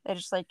 They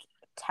just like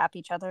tap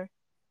each other.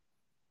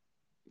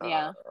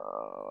 Yeah,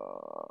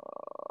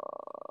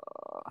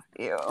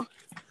 Ew.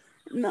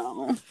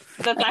 No. that's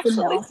That's a actually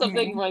no for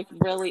something me. like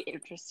really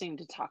interesting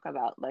to talk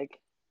about. Like,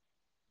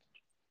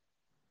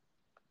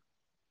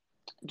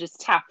 just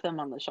tap them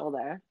on the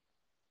shoulder,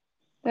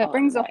 That call it a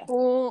brings a day.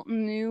 whole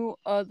new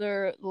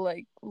other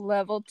like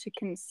level to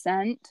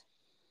consent.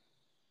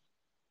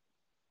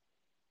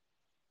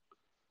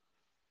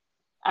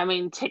 I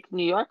mean, take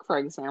New York for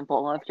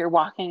example. If you're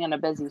walking in a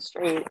busy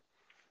street,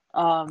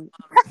 um,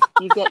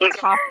 you get tapped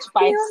Can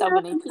by you so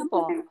many imagine how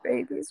people. many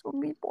babies will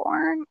be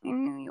born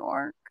in New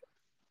York?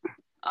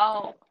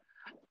 Oh,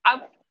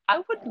 I I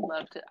would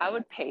love to. I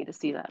would pay to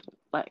see that,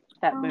 like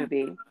that Oh,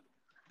 movie.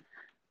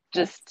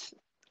 Just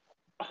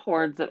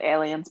hordes of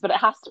aliens, but it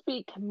has to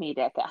be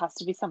comedic. It has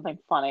to be something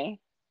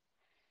funny.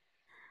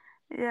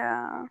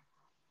 yeah.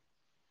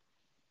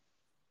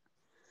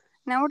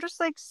 Now we're just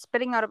like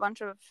spitting out a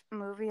bunch of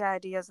movie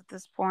ideas at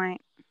this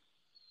point.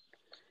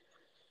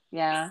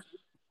 Yeah,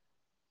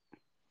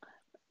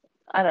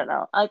 I don't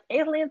know. Like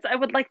aliens, I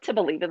would like to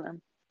believe in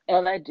them,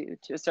 and I do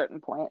to a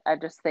certain point. I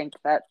just think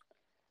that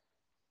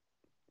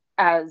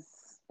as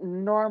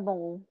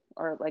normal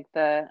or like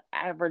the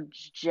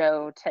average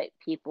Joe type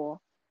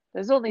people,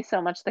 there's only so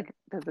much that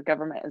the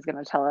government is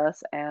going to tell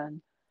us,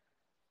 and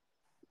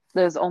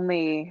there's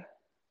only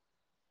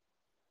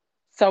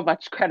so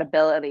much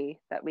credibility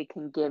that we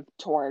can give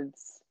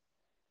towards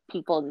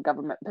people in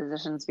government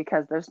positions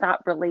because there's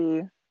not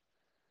really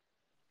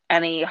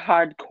any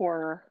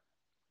hardcore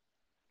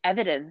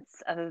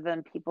evidence other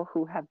than people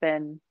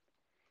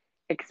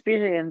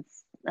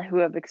experienced who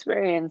have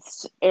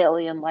experienced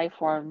alien life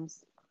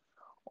forms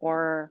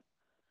or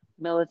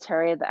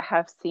military that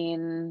have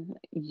seen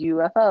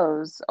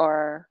UFOs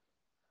or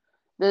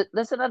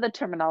there's another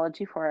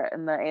terminology for it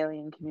in the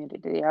alien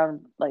community.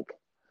 I'm like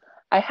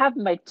I have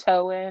my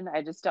toe in,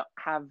 I just don't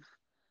have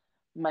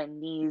my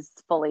knees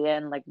fully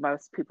in like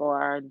most people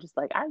are. Just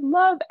like I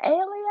love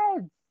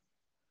aliens.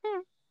 Hmm.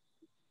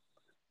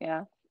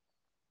 Yeah.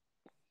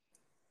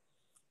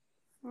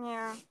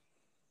 Yeah.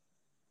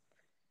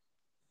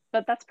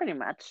 But that's pretty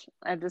much.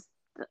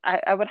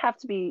 I would have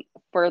to be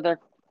further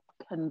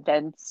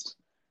convinced,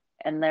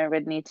 and there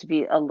would need to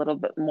be a little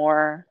bit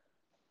more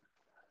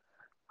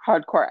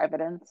hardcore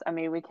evidence. I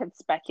mean, we could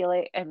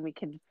speculate and we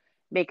could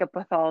make up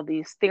with all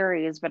these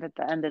theories, but at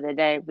the end of the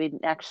day, we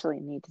actually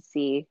need to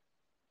see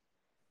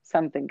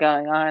something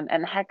going on.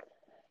 And heck,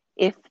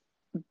 if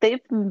they've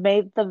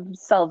made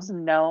themselves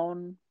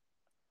known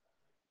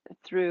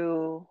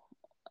through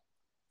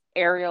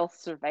aerial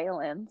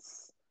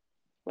surveillance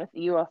with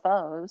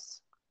UFOs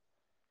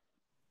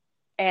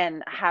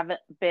and haven't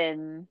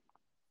been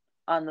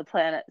on the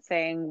planet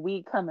saying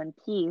we come in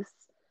peace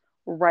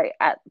right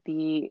at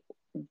the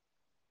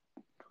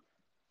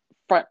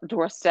front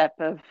doorstep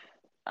of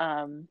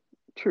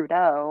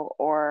Trudeau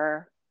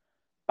or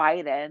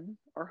Biden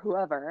or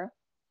whoever,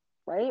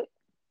 right?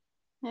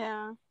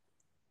 Yeah.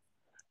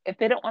 If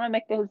they don't want to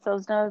make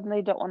themselves known,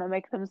 they don't want to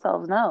make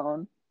themselves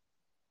known,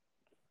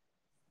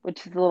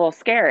 which is a little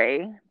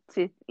scary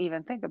to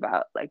even think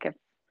about. Like, if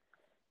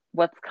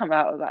what's come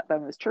out about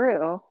them is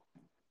true,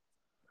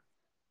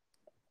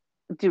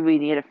 do we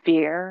need to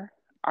fear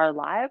our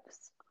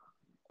lives?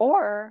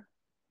 Or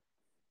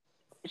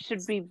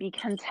should we be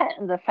content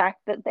in the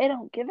fact that they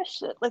don't give a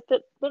shit? Like,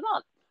 that they're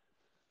not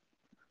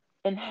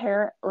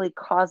inherently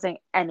causing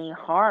any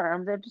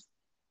harm. They're just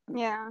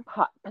Yeah.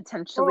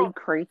 potentially Well,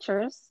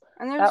 creatures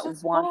and that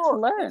want to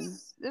learn.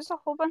 there's a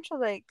whole bunch of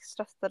like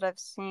stuff that I've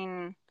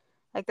seen,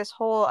 like this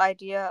whole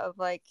idea of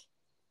like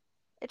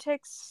It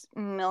takes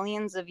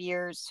millions of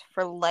years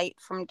for light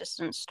from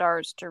distant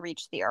stars to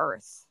reach the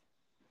Earth.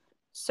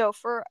 So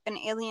for an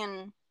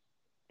alien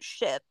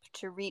ship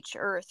to reach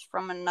Earth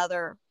from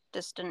another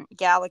distant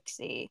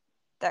galaxy,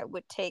 that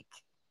would take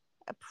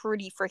a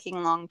pretty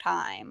freaking long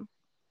time.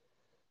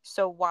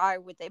 So why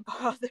would they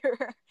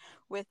bother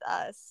with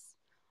us?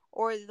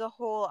 Or the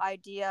whole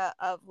idea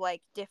of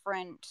like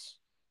different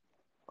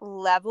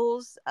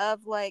levels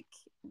of like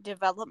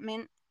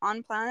development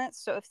on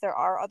planets. So if there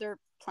are other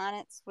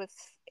planets with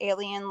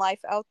alien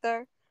life out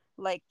there,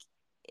 like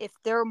if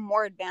they're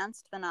more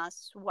advanced than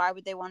us, why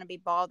would they want to be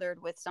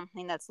bothered with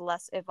something that's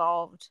less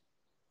evolved?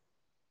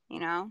 You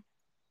know?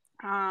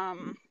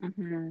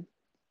 Mm-hmm.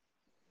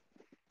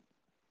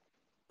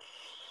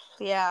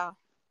 Yeah.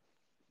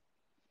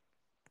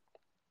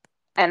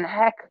 And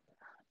heck,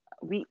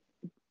 we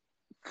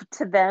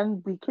to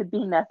them we could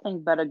be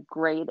nothing but a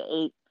grade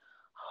 8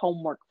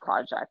 homework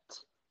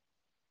project.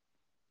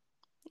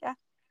 Yeah.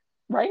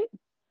 Right?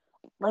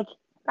 Like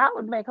that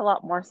would make a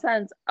lot more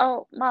sense.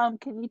 Oh, mom,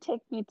 can you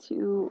take me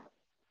to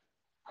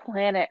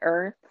planet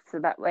Earth so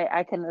that way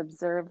I can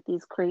observe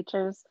these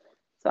creatures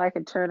so I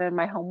can turn in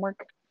my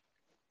homework?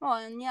 Well,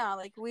 and yeah,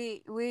 like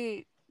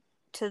we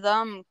to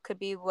them could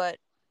be what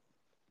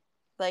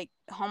like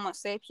Homo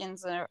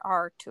sapiens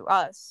are to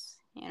us,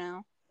 you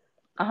know?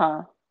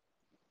 Uh-huh.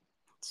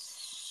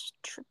 It's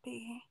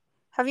trippy.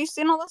 Have you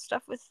seen all the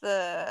stuff with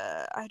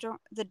the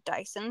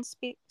Dyson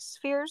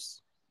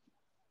spheres?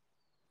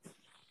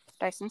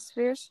 Dyson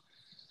spheres?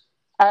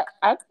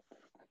 I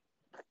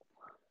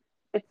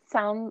it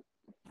sounds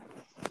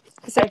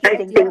It's I like the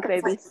think idea I've of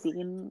maybe like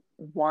seen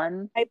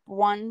one. type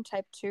 1,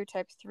 type 2,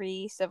 type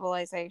 3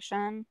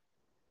 civilization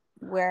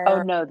Oh,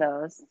 where no,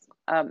 those.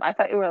 I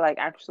thought you were like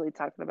actually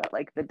talking about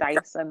like the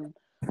Dyson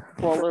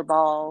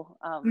rollerball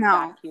no.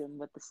 vacuum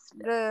with the.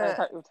 I The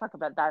thought you were talking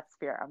about that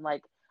sphere. I'm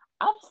like,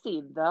 I've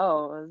seen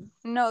those.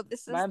 no,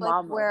 this is My like mom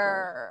loves those.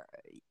 where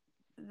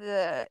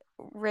the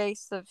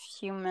race of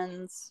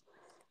humans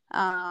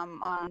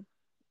on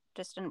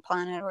distant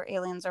planet or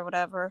aliens or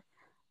whatever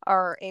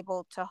are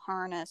able to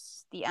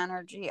harness the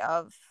energy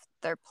of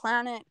their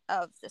planet,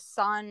 of the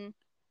sun,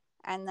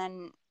 and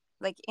then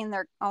like in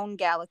their own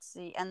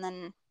galaxy, and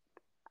then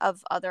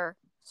of other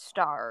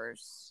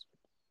stars,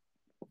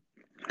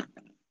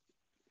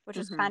 which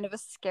is Mm-hmm. kind of a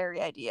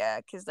scary idea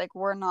because like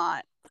we're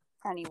not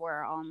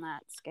anywhere on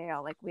that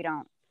scale. Like we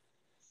don't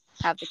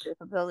have the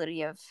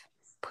capability of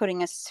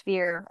putting a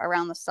sphere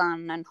around the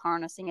sun and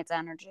harnessing its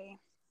energy,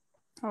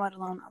 let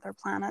alone other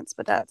planets.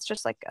 But that's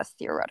just like a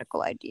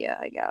theoretical idea,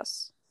 I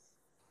guess.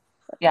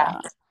 But Yeah.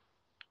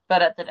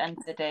 But at the end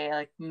of the day,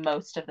 like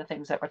most of the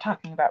things that we're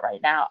talking about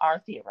right now are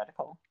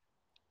theoretical.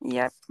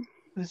 yep,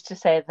 Who's to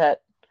say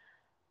that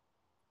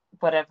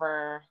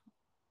whatever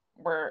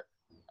we're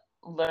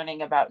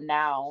learning about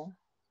now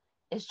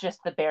is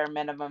just the bare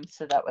minimum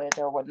so that way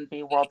there wouldn't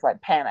be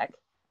worldwide panic?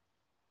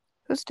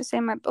 who's to say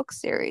my book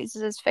series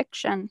is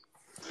fiction?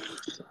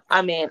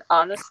 I mean,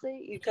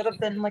 honestly, you could have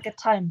been like a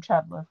time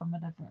traveler from a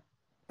different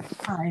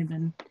time,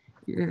 and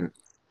your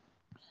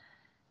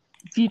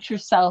future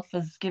self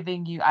is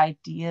giving you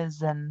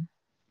ideas. And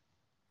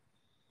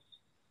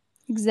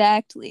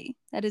Exactly.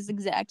 That is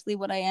exactly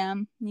what I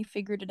am. You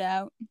figured it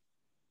out. I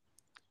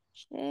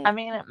Shit.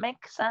 mean, it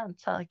makes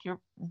sense. Like, you're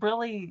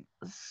really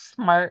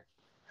smart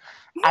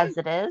as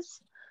it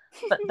is,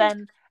 but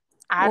then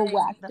Or adding the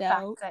whacked fact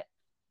out. that,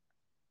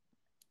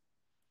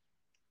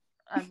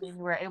 I mean,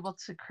 we're able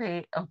to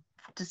create a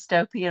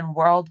dystopian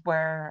world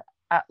where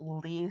at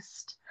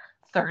least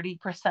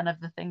 30%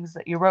 of the things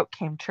that you wrote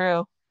came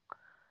true.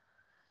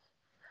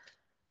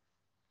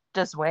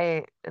 Just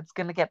wait, it's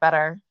gonna get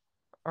better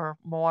or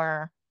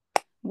more,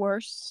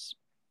 Worse.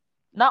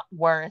 not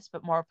worse,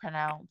 but more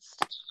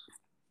pronounced.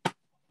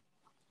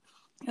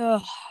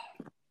 Ugh.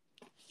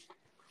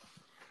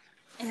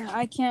 Yeah,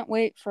 I can't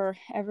wait for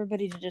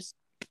everybody to just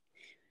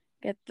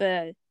get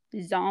the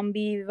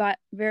zombie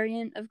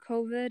variant of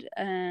COVID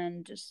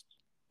and just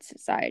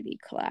society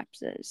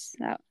collapses.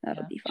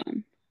 That'll Yeah. be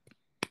fun.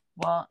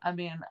 Well, I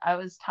mean, I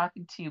was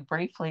talking to you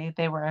briefly.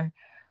 There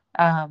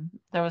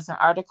was an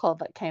article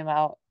that came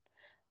out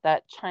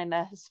that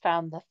China has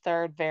found the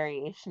third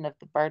variation of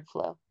the bird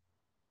flu.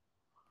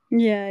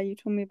 Yeah, you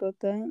told me about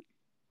that.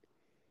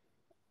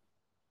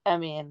 I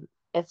mean,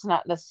 it's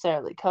not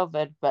necessarily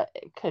COVID, but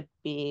it could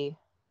be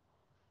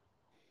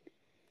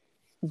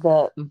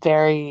the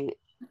very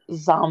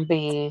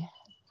zombie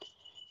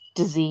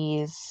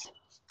disease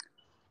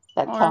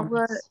that Or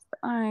what comes.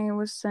 I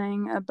was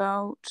saying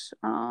about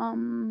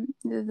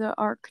the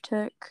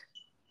Arctic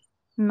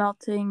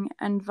melting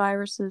and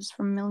viruses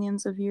from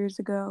millions of years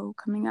ago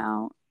coming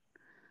out.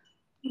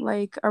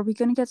 Like, are we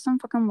gonna get some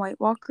fucking White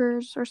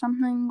Walkers or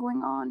something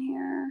going on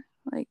here?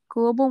 Like,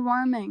 global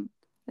warming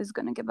is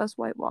gonna give us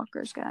White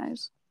Walkers,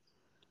 guys.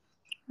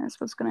 That's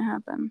what's gonna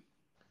happen.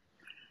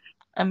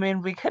 I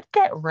mean, we could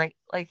get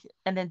like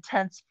an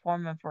intense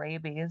form of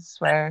rabies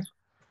where,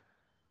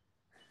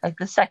 like,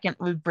 the second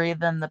we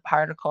breathe in, the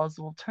particles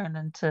will turn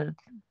into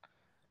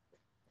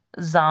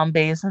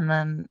zombies, and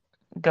then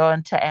go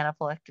into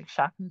anaphylactic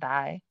shock and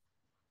die.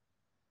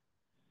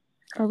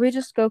 Or we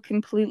just go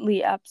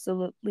completely,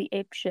 absolutely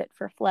apeshit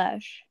for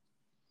flesh.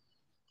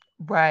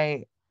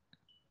 Right.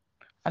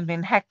 I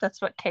mean, heck,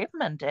 that's what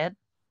cavemen did.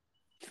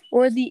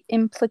 Or the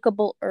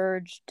implicable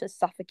urge to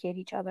suffocate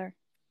each other.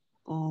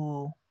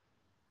 Ooh.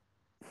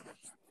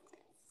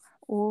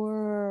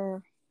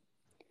 Or...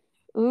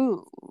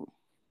 Ooh.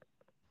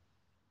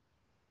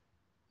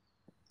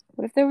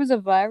 What if there was a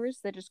virus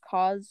that just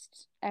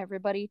caused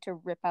everybody to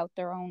rip out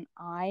their own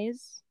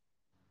eyes?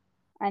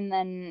 And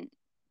then,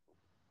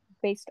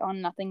 based on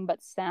nothing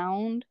but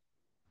sound...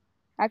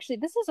 Actually,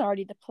 this is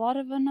already the plot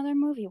of another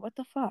movie. What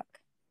the fuck?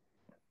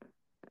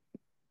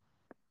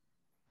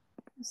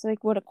 It's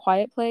like, what, A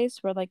Quiet Place?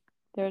 Where, like,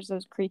 there's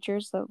those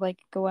creatures that, like,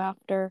 go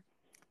after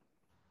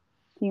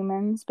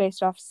humans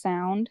based off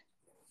sound.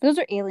 Those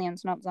are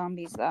aliens, not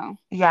zombies, though.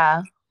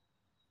 Yeah.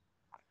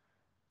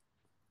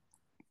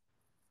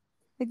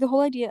 Like, the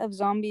whole idea of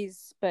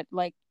zombies, but,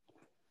 like,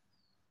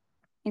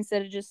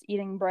 instead of just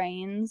eating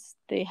brains,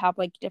 they have,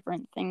 like,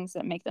 different things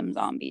that make them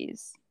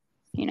zombies.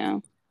 You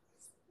know?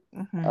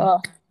 Mm-hmm.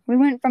 Ugh. We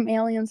went from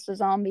aliens to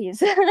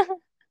zombies.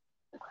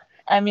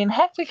 I mean,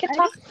 heck, we could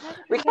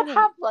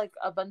have like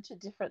a bunch of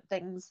different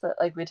things that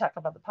like we talk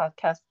about the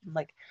podcast and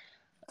like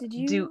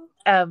do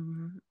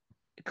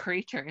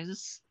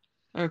creatures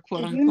or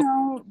quote Did unquote. you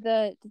know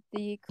that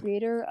the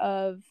creator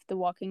of The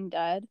Walking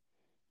Dead,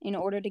 in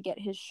order to get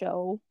his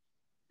show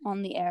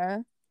on the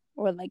air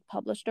or like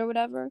published or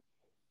whatever,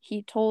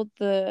 he told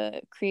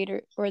the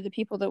creator or the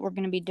people that were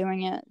going to be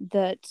doing it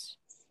that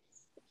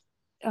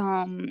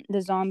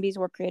the zombies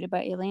were created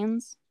by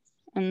aliens,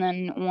 and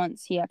then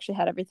once he actually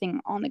had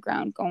everything on the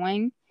ground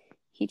going,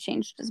 he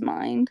changed his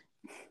mind.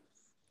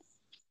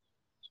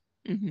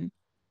 Mm-hmm.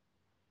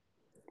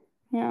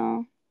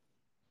 Yeah.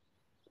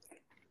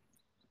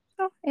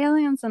 So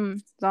aliens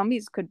and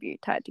zombies could be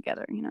tied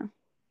together, you know,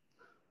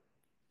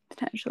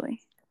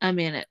 potentially. I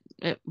mean,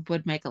 it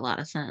would make a lot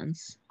of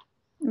sense.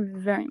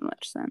 Very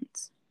much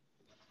sense.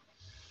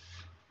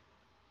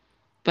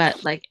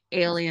 But like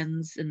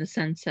aliens in the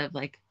sense of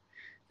like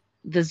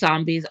the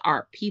zombies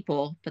are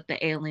people, but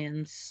the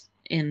aliens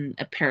in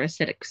a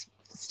parasitic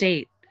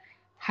state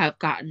have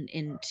gotten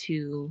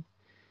into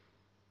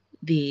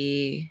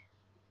the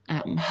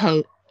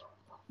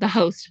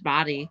host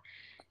body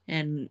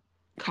and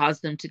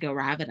caused them to go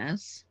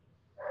ravenous.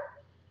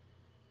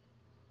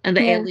 And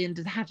the alien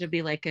doesn't have to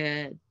be like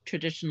a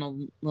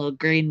traditional little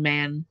green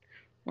man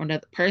or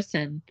another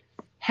person.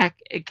 Heck,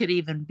 it could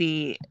even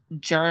be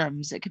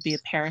germs. It could be a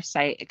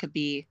parasite. It could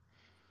be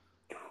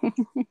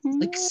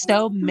like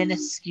so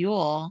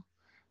minuscule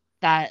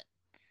that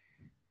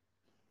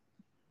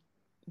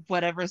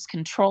whatever's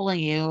controlling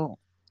you,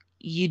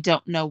 you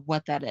don't know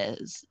what that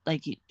is.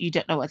 Like you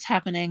don't know what's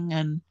happening,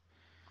 and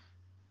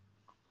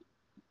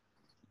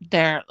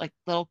they're like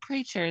little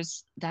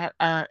creatures that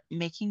are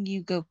making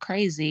you go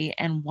crazy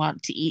and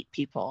want to eat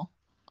people.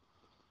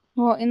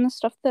 Well, in the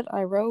stuff that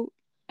I wrote,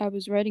 I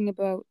was writing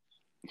about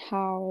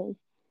how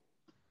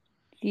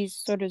these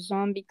sort of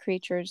zombie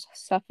creatures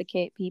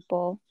suffocate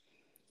people,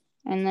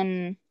 and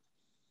then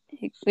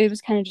it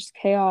was kind of just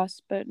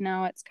chaos, but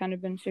now it's kind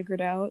of been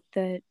figured out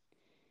that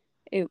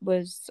it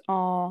was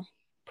all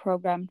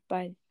programmed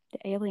by the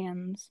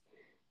aliens,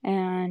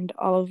 and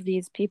all of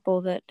these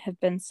people that have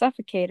been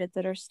suffocated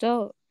that are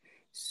still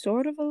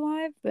sort of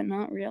alive but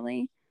not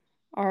really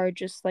are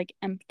just like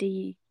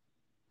empty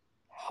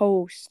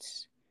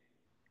hosts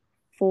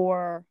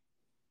for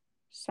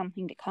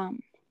something to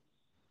come.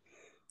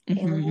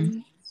 Mm-hmm.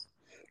 Aliens,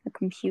 a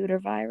computer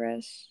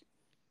virus,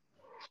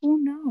 who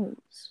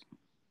knows?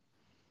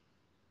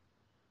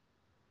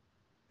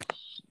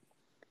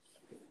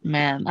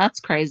 Man, that's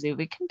crazy.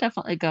 We can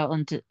definitely go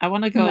into. I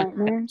want to go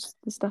Nightmares,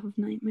 the stuff of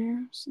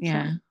nightmares.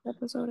 Yeah, what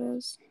episode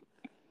is.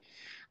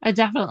 I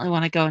definitely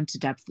want to go into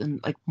depth in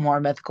like more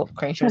mythical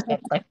creatures.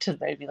 I'd like to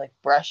maybe like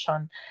brush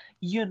on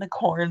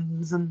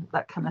unicorns and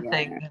that kind of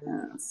thing.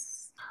 And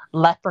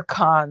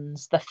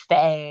leprechauns, the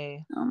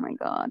fae. Oh my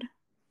god.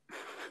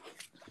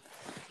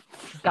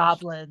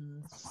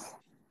 Goblins.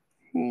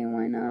 Hey,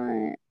 why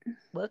not?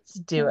 Let's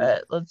do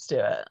it.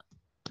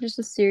 Just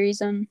a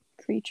series on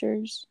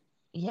creatures.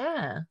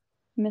 Yeah.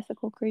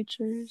 Mythical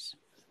creatures.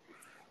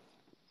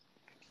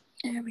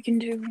 Yeah, we can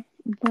do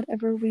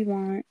whatever we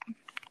want.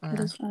 It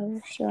is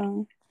our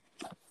show.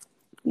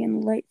 We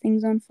can light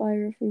things on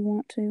fire if we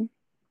want to.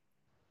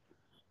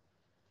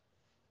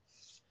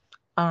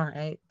 All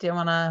right. Do you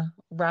want to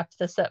wrap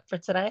this up for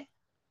today?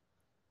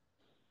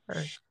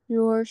 Or...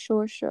 Sure.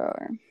 Sure.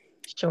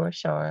 So,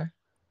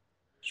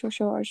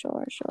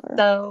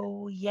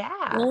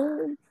 yeah.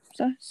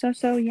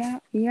 So,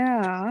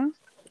 yeah.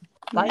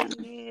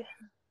 Bye.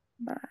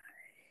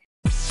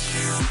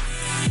 Bye.